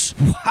Cubes.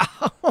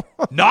 Wow.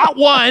 Not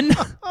 1,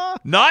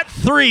 not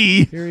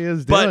 3, Here he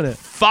is doing but it.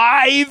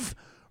 5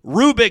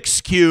 Rubik's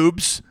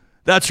Cubes.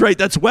 That's right.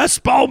 That's Wes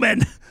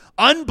Bowman.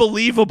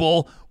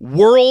 Unbelievable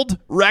world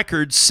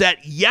record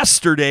set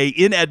yesterday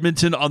in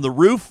Edmonton on the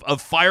roof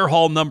of Fire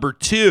Hall number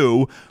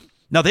 2.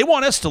 Now, they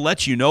want us to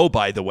let you know,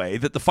 by the way,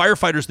 that the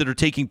firefighters that are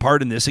taking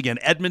part in this, again,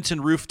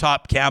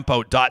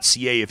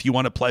 edmontonrooftopcampout.ca if you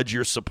want to pledge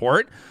your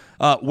support.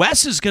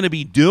 Wes is going to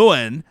be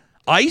doing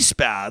ice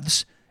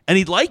baths, and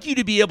he'd like you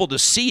to be able to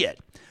see it.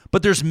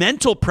 But there's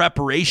mental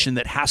preparation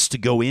that has to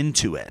go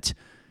into it.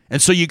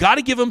 And so you got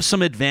to give them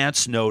some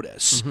advance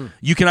notice.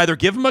 You can either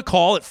give them a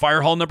call at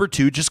Fire Hall number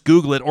 2, just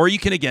Google it, or you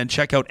can, again,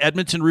 check out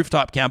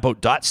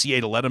edmontonrooftopcampout.ca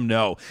to let them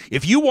know.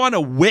 If you want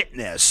to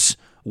witness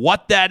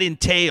what that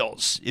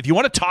entails, if you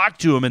want to talk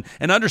to him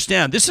and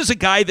understand, this is a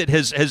guy that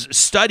has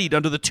studied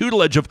under the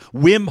tutelage of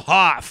Wim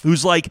Hof,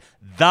 who's like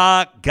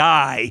the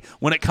guy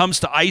when it comes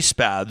to ice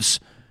baths,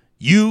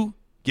 you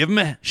give him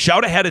a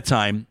shout ahead of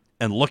time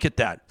and look at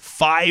that.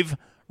 5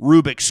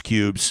 Rubik's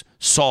Cubes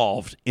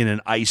solved in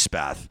an ice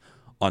bath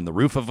on the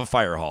roof of a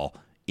fire hall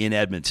in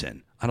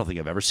Edmonton. I don't think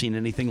I've ever seen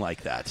anything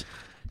like that.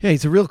 Yeah,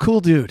 he's a real cool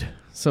dude.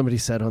 Somebody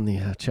said on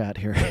the chat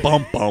here.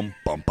 Bum, bum,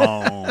 bum,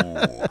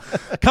 bum.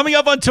 Coming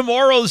up on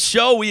tomorrow's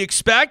show, we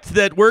expect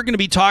that we're going to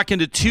be talking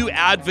to 2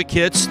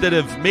 advocates that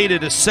have made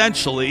it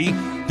essentially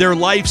their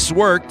life's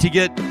work to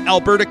get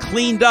Alberta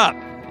cleaned up.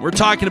 We're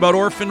talking about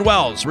orphan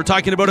wells. We're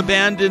talking about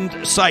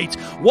abandoned sites.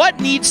 What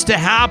needs to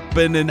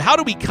happen, and how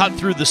do we cut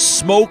through the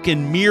smoke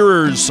and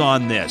mirrors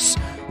on this?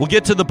 We'll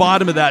get to the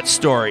bottom of that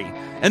story.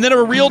 And then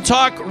a Real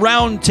Talk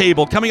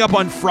Roundtable coming up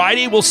on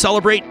Friday. We'll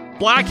celebrate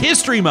Black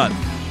History Month,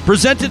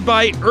 presented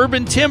by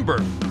Urban Timber.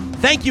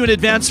 Thank you in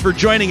advance for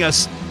joining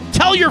us.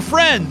 Tell your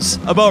friends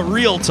about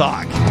Real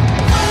Talk.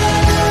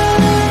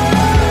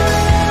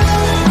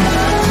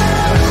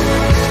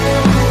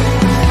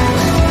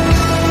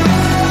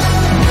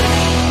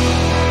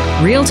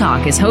 Real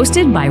Talk is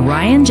hosted by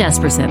Ryan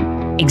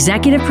Jesperson,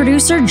 executive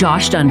producer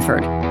Josh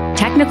Dunford,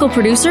 technical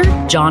producer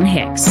John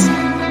Hicks,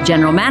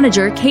 general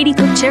manager Katie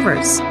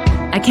Cook-Chivers,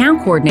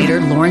 account coordinator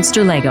Lawrence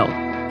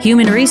Derlego,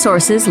 human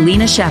resources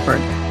Lena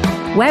Shepard,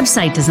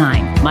 website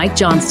design Mike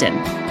Johnston,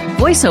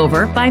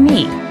 voiceover by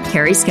me,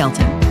 Carrie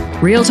Skelton.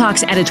 Real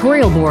Talk's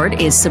editorial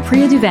board is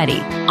Supriya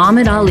Dwivedi,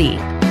 Ahmed Ali,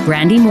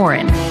 Brandy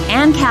Morin,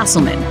 Ann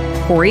Castleman,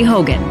 Corey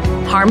Hogan,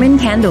 Harmon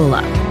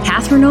Candola,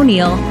 Catherine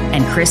O'Neill,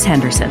 and Chris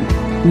Henderson.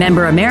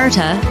 Member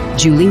Emerita,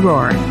 Julie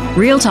Rohr.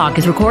 Real Talk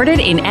is recorded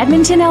in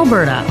Edmonton,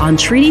 Alberta on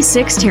Treaty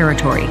 6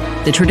 territory,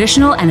 the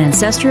traditional and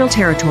ancestral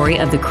territory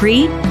of the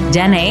Cree,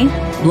 Dene,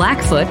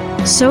 Blackfoot,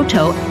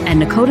 Saulteaux, and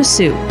Nakota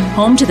Sioux,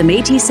 home to the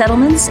Métis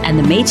settlements and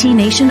the Métis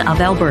Nation of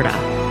Alberta.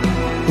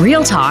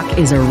 Real Talk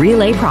is a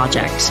relay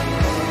project.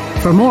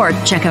 For more,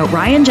 check out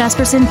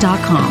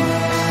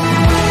ryanjesperson.com.